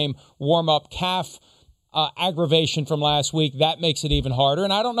pregame warm-up calf aggravation from last week, that makes it even harder.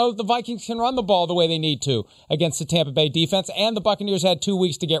 And I don't know if the Vikings can run the ball the way they need to against the Tampa Bay defense, and the Buccaneers had 2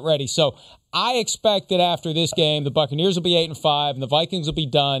 weeks to get ready. So I expect that after this game, the Buccaneers will be 8-5, and the Vikings will be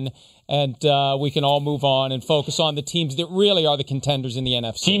done, and we can all move on and focus on the teams that really are the contenders in the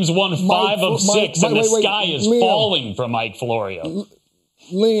NFC. Teams won 5 of 6, and the sky is falling for Mike Florio.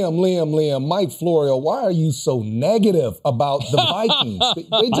 Liam, Mike Florio, why are you so negative about the Vikings?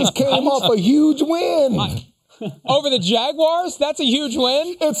 They just came off a huge win. Over the Jaguars? That's a huge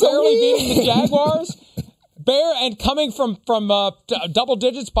win. It's barely beating the Jaguars. And coming from double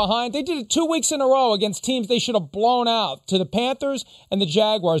digits behind. They did it 2 weeks in a row against teams they should have blown out, to the Panthers and the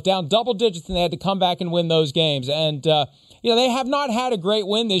Jaguars, down double digits, and they had to come back and win those games. And they have not had a great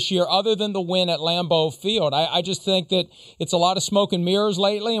win this year other than the win at Lambeau Field. I just think that it's a lot of smoke and mirrors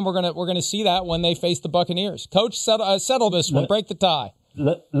lately, and we're gonna see that when they face the Buccaneers. Coach, settle this one. Break the tie.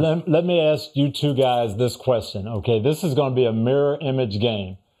 Let me ask you two guys this question. Okay, this is going to be a mirror image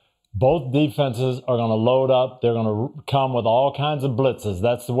game. Both defenses are going to load up. They're going to come with all kinds of blitzes.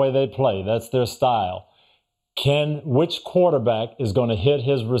 That's the way they play. That's their style. Which quarterback is going to hit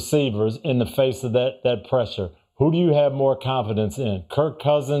his receivers in the face of that pressure? Who do you have more confidence in? Kirk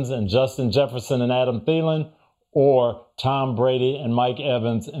Cousins and Justin Jefferson and Adam Thielen, or Tom Brady and Mike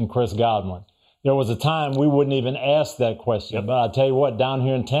Evans and Chris Godwin? There was a time we wouldn't even ask that question. Yep. But I'll tell you what, down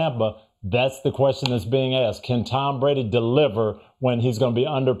here in Tampa, that's the question that's being asked. Can Tom Brady deliver when he's going to be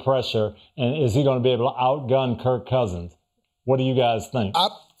under pressure? And is he going to be able to outgun Kirk Cousins? What do you guys think?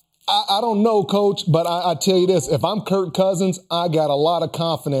 I don't know, Coach, but I tell you this. If I'm Kirk Cousins, I got a lot of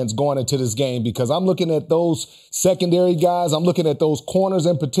confidence going into this game because I'm looking at those secondary guys. I'm looking at those corners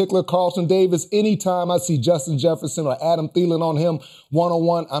in particular, Carlton Davis. Anytime I see Justin Jefferson or Adam Thielen on him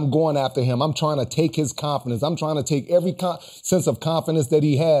one-on-one, I'm going after him. I'm trying to take his confidence. I'm trying to take every sense of confidence that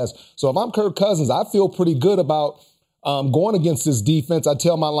he has. So if I'm Kirk Cousins, I feel pretty good about going against this defense. I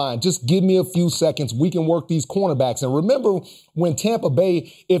tell my line, just give me a few seconds. We can work these cornerbacks. And remember when Tampa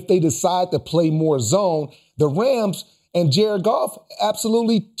Bay, if they decide to play more zone, the Rams and Jared Goff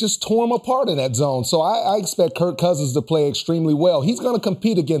absolutely just tore them apart in that zone. So I expect Kirk Cousins to play extremely well. He's going to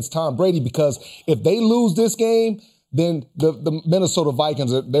compete against Tom Brady because if they lose this game, then the Minnesota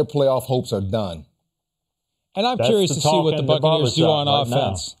Vikings, their playoff hopes are done. And I'm curious to see what the Buccaneers do on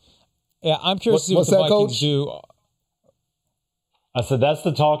offense. Yeah, I'm curious to see what the Vikings do. I said, that's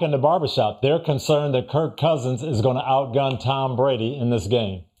the talk in the barbershop. They're concerned that Kirk Cousins is going to outgun Tom Brady in this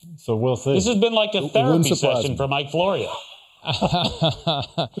game. So we'll see. This has been like a therapy session for Mike Florio.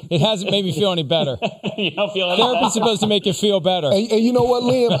 It hasn't made me feel any better. You don't feel any Therapy's supposed to make you feel better. And you know what,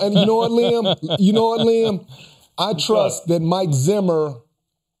 Liam? I trust that Mike Zimmer,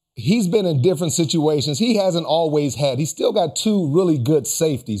 he's been in different situations. He hasn't always had. He's still got two really good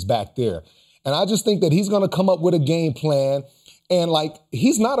safeties back there. And I just think that he's going to come up with a game plan. And,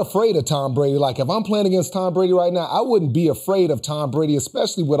 he's not afraid of Tom Brady. If I'm playing against Tom Brady right now, I wouldn't be afraid of Tom Brady,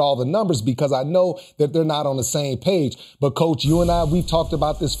 especially with all the numbers, because I know that they're not on the same page. But, Coach, you and I, we've talked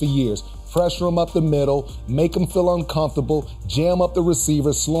about this for years. Pressure them up the middle, make them feel uncomfortable, jam up the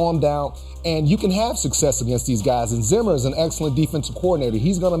receivers, slow them down, and you can have success against these guys. And Zimmer is an excellent defensive coordinator.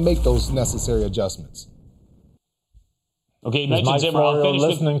 He's going to make those necessary adjustments. Okay, you mentioned Zimmer. I'll finish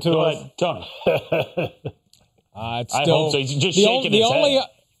listening to Go us. ahead, Tony. I hope so. He's just shaking his head.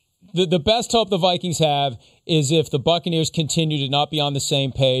 The best hope the Vikings have is if the Buccaneers continue to not be on the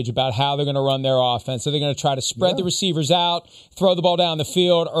same page about how they're going to run their offense. Are they going to try to spread the receivers out, throw the ball down the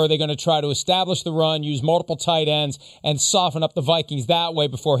field, or are they going to try to establish the run, use multiple tight ends, and soften up the Vikings that way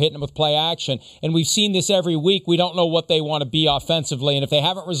before hitting them with play action? And we've seen this every week. We don't know what they want to be offensively, and if they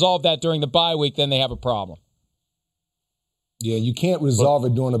haven't resolved that during the bye week, then they have a problem. Yeah, you can't resolve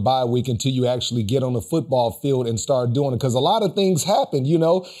it during the bye week until you actually get on the football field and start doing it. Because a lot of things happen,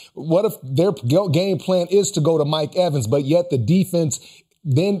 What if their game plan is to go to Mike Evans, but yet the defense,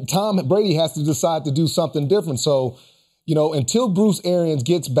 then Tom Brady has to decide to do something different. So, until Bruce Arians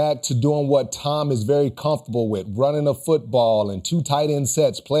gets back to doing what Tom is very comfortable with, running a football and 2 tight end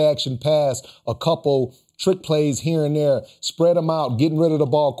sets, play action pass, a couple trick plays here and there, spread them out, getting rid of the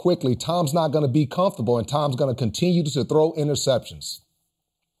ball quickly, Tom's not going to be comfortable, and Tom's going to continue to throw interceptions.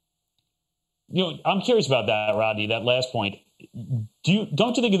 I'm curious about that, Rodney, that last point. Don't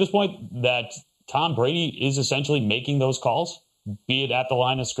you think at this point that Tom Brady is essentially making those calls, be it at the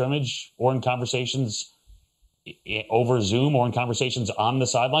line of scrimmage or in conversations over Zoom or in conversations on the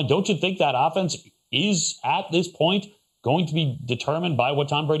sideline? Don't you think that offense is, at this point, going to be determined by what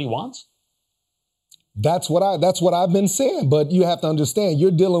Tom Brady wants? That's what I've been saying. But you have to understand,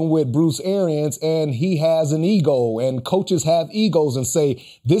 you're dealing with Bruce Arians, and he has an ego, and coaches have egos and say,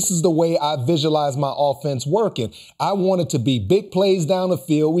 this is the way I visualize my offense working. I want it to be big plays down the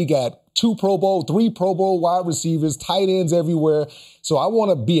field. We got 2 Pro Bowl, 3 Pro Bowl wide receivers, tight ends everywhere. So I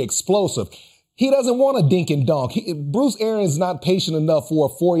want to be explosive. He doesn't want to dink and dunk. Bruce Arians is not patient enough for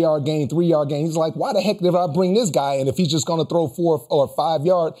a 4-yard gain, 3-yard gain. He's like, why the heck did I bring this guy in if he's just going to throw 4 or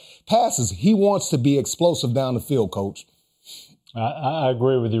 5-yard passes? He wants to be explosive down the field, Coach. I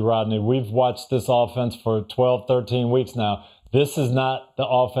agree with you, Rodney. We've watched this offense for 12, 13 weeks now. This is not the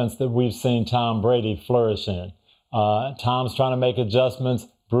offense that we've seen Tom Brady flourish in. Tom's trying to make adjustments.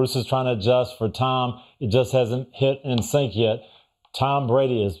 Bruce is trying to adjust for Tom. It just hasn't hit in sync yet. Tom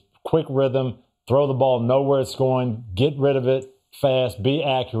Brady is quick rhythm, throw the ball, know where it's going, get rid of it fast, be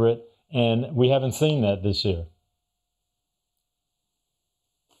accurate, and we haven't seen that this year.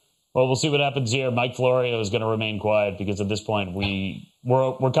 Well, we'll see what happens here. Mike Florio is going to remain quiet because at this point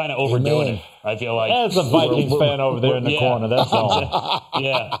we're kind of overdoing it. I feel like as a Vikings fan over there in the corner, that's all.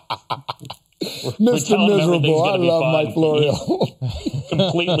 Yeah. Mr. Miserable, I love Mike Florio.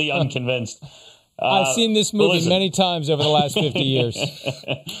 Completely unconvinced. I've seen this movie many times over the last 50 years.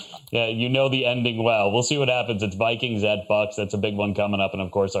 Yeah, you know the ending well. We'll see what happens. It's Vikings at Bucs. That's a big one coming up. And,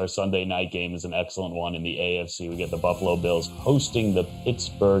 of course, our Sunday night game is an excellent one in the AFC. We get the Buffalo Bills hosting the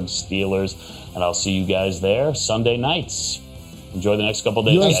Pittsburgh Steelers. And I'll see you guys there Sunday nights. Enjoy the next couple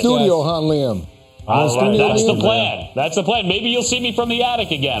days. You're in studio, huh, Liam? That's the plan. That's the plan. Maybe you'll see me from the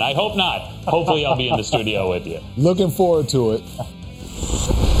attic again. I hope not. Hopefully I'll be in the studio with you. Looking forward to it.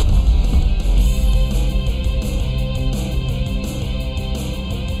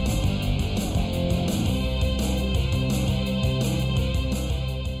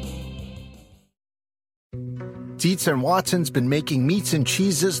 Dietz & Watson's been making meats and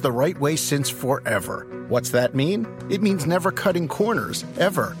cheeses the right way since forever. What's that mean? It means never cutting corners,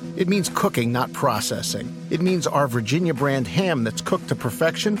 ever. It means cooking, not processing. It means our Virginia brand ham that's cooked to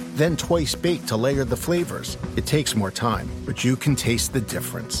perfection, then twice baked to layer the flavors. It takes more time, but you can taste the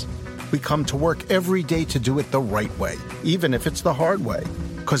difference. We come to work every day to do it the right way, even if it's the hard way.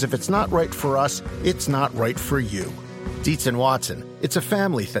 Because if it's not right for us, it's not right for you. Dietz & Watson, it's a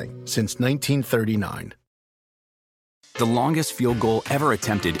family thing since 1939. The longest field goal ever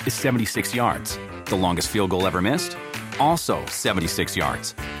attempted is 76 yards. The longest field goal ever missed? Also 76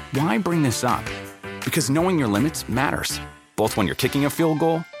 yards. Why bring this up? Because knowing your limits matters, both when you're kicking a field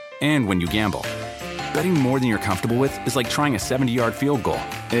goal and when you gamble. Betting more than you're comfortable with is like trying a 70-yard field goal.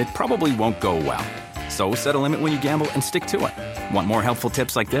 It probably won't go well. So set a limit when you gamble and stick to it. Want more helpful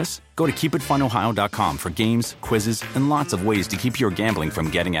tips like this? Go to keepitfunohio.com for games, quizzes, and lots of ways to keep your gambling from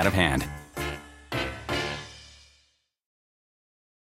getting out of hand.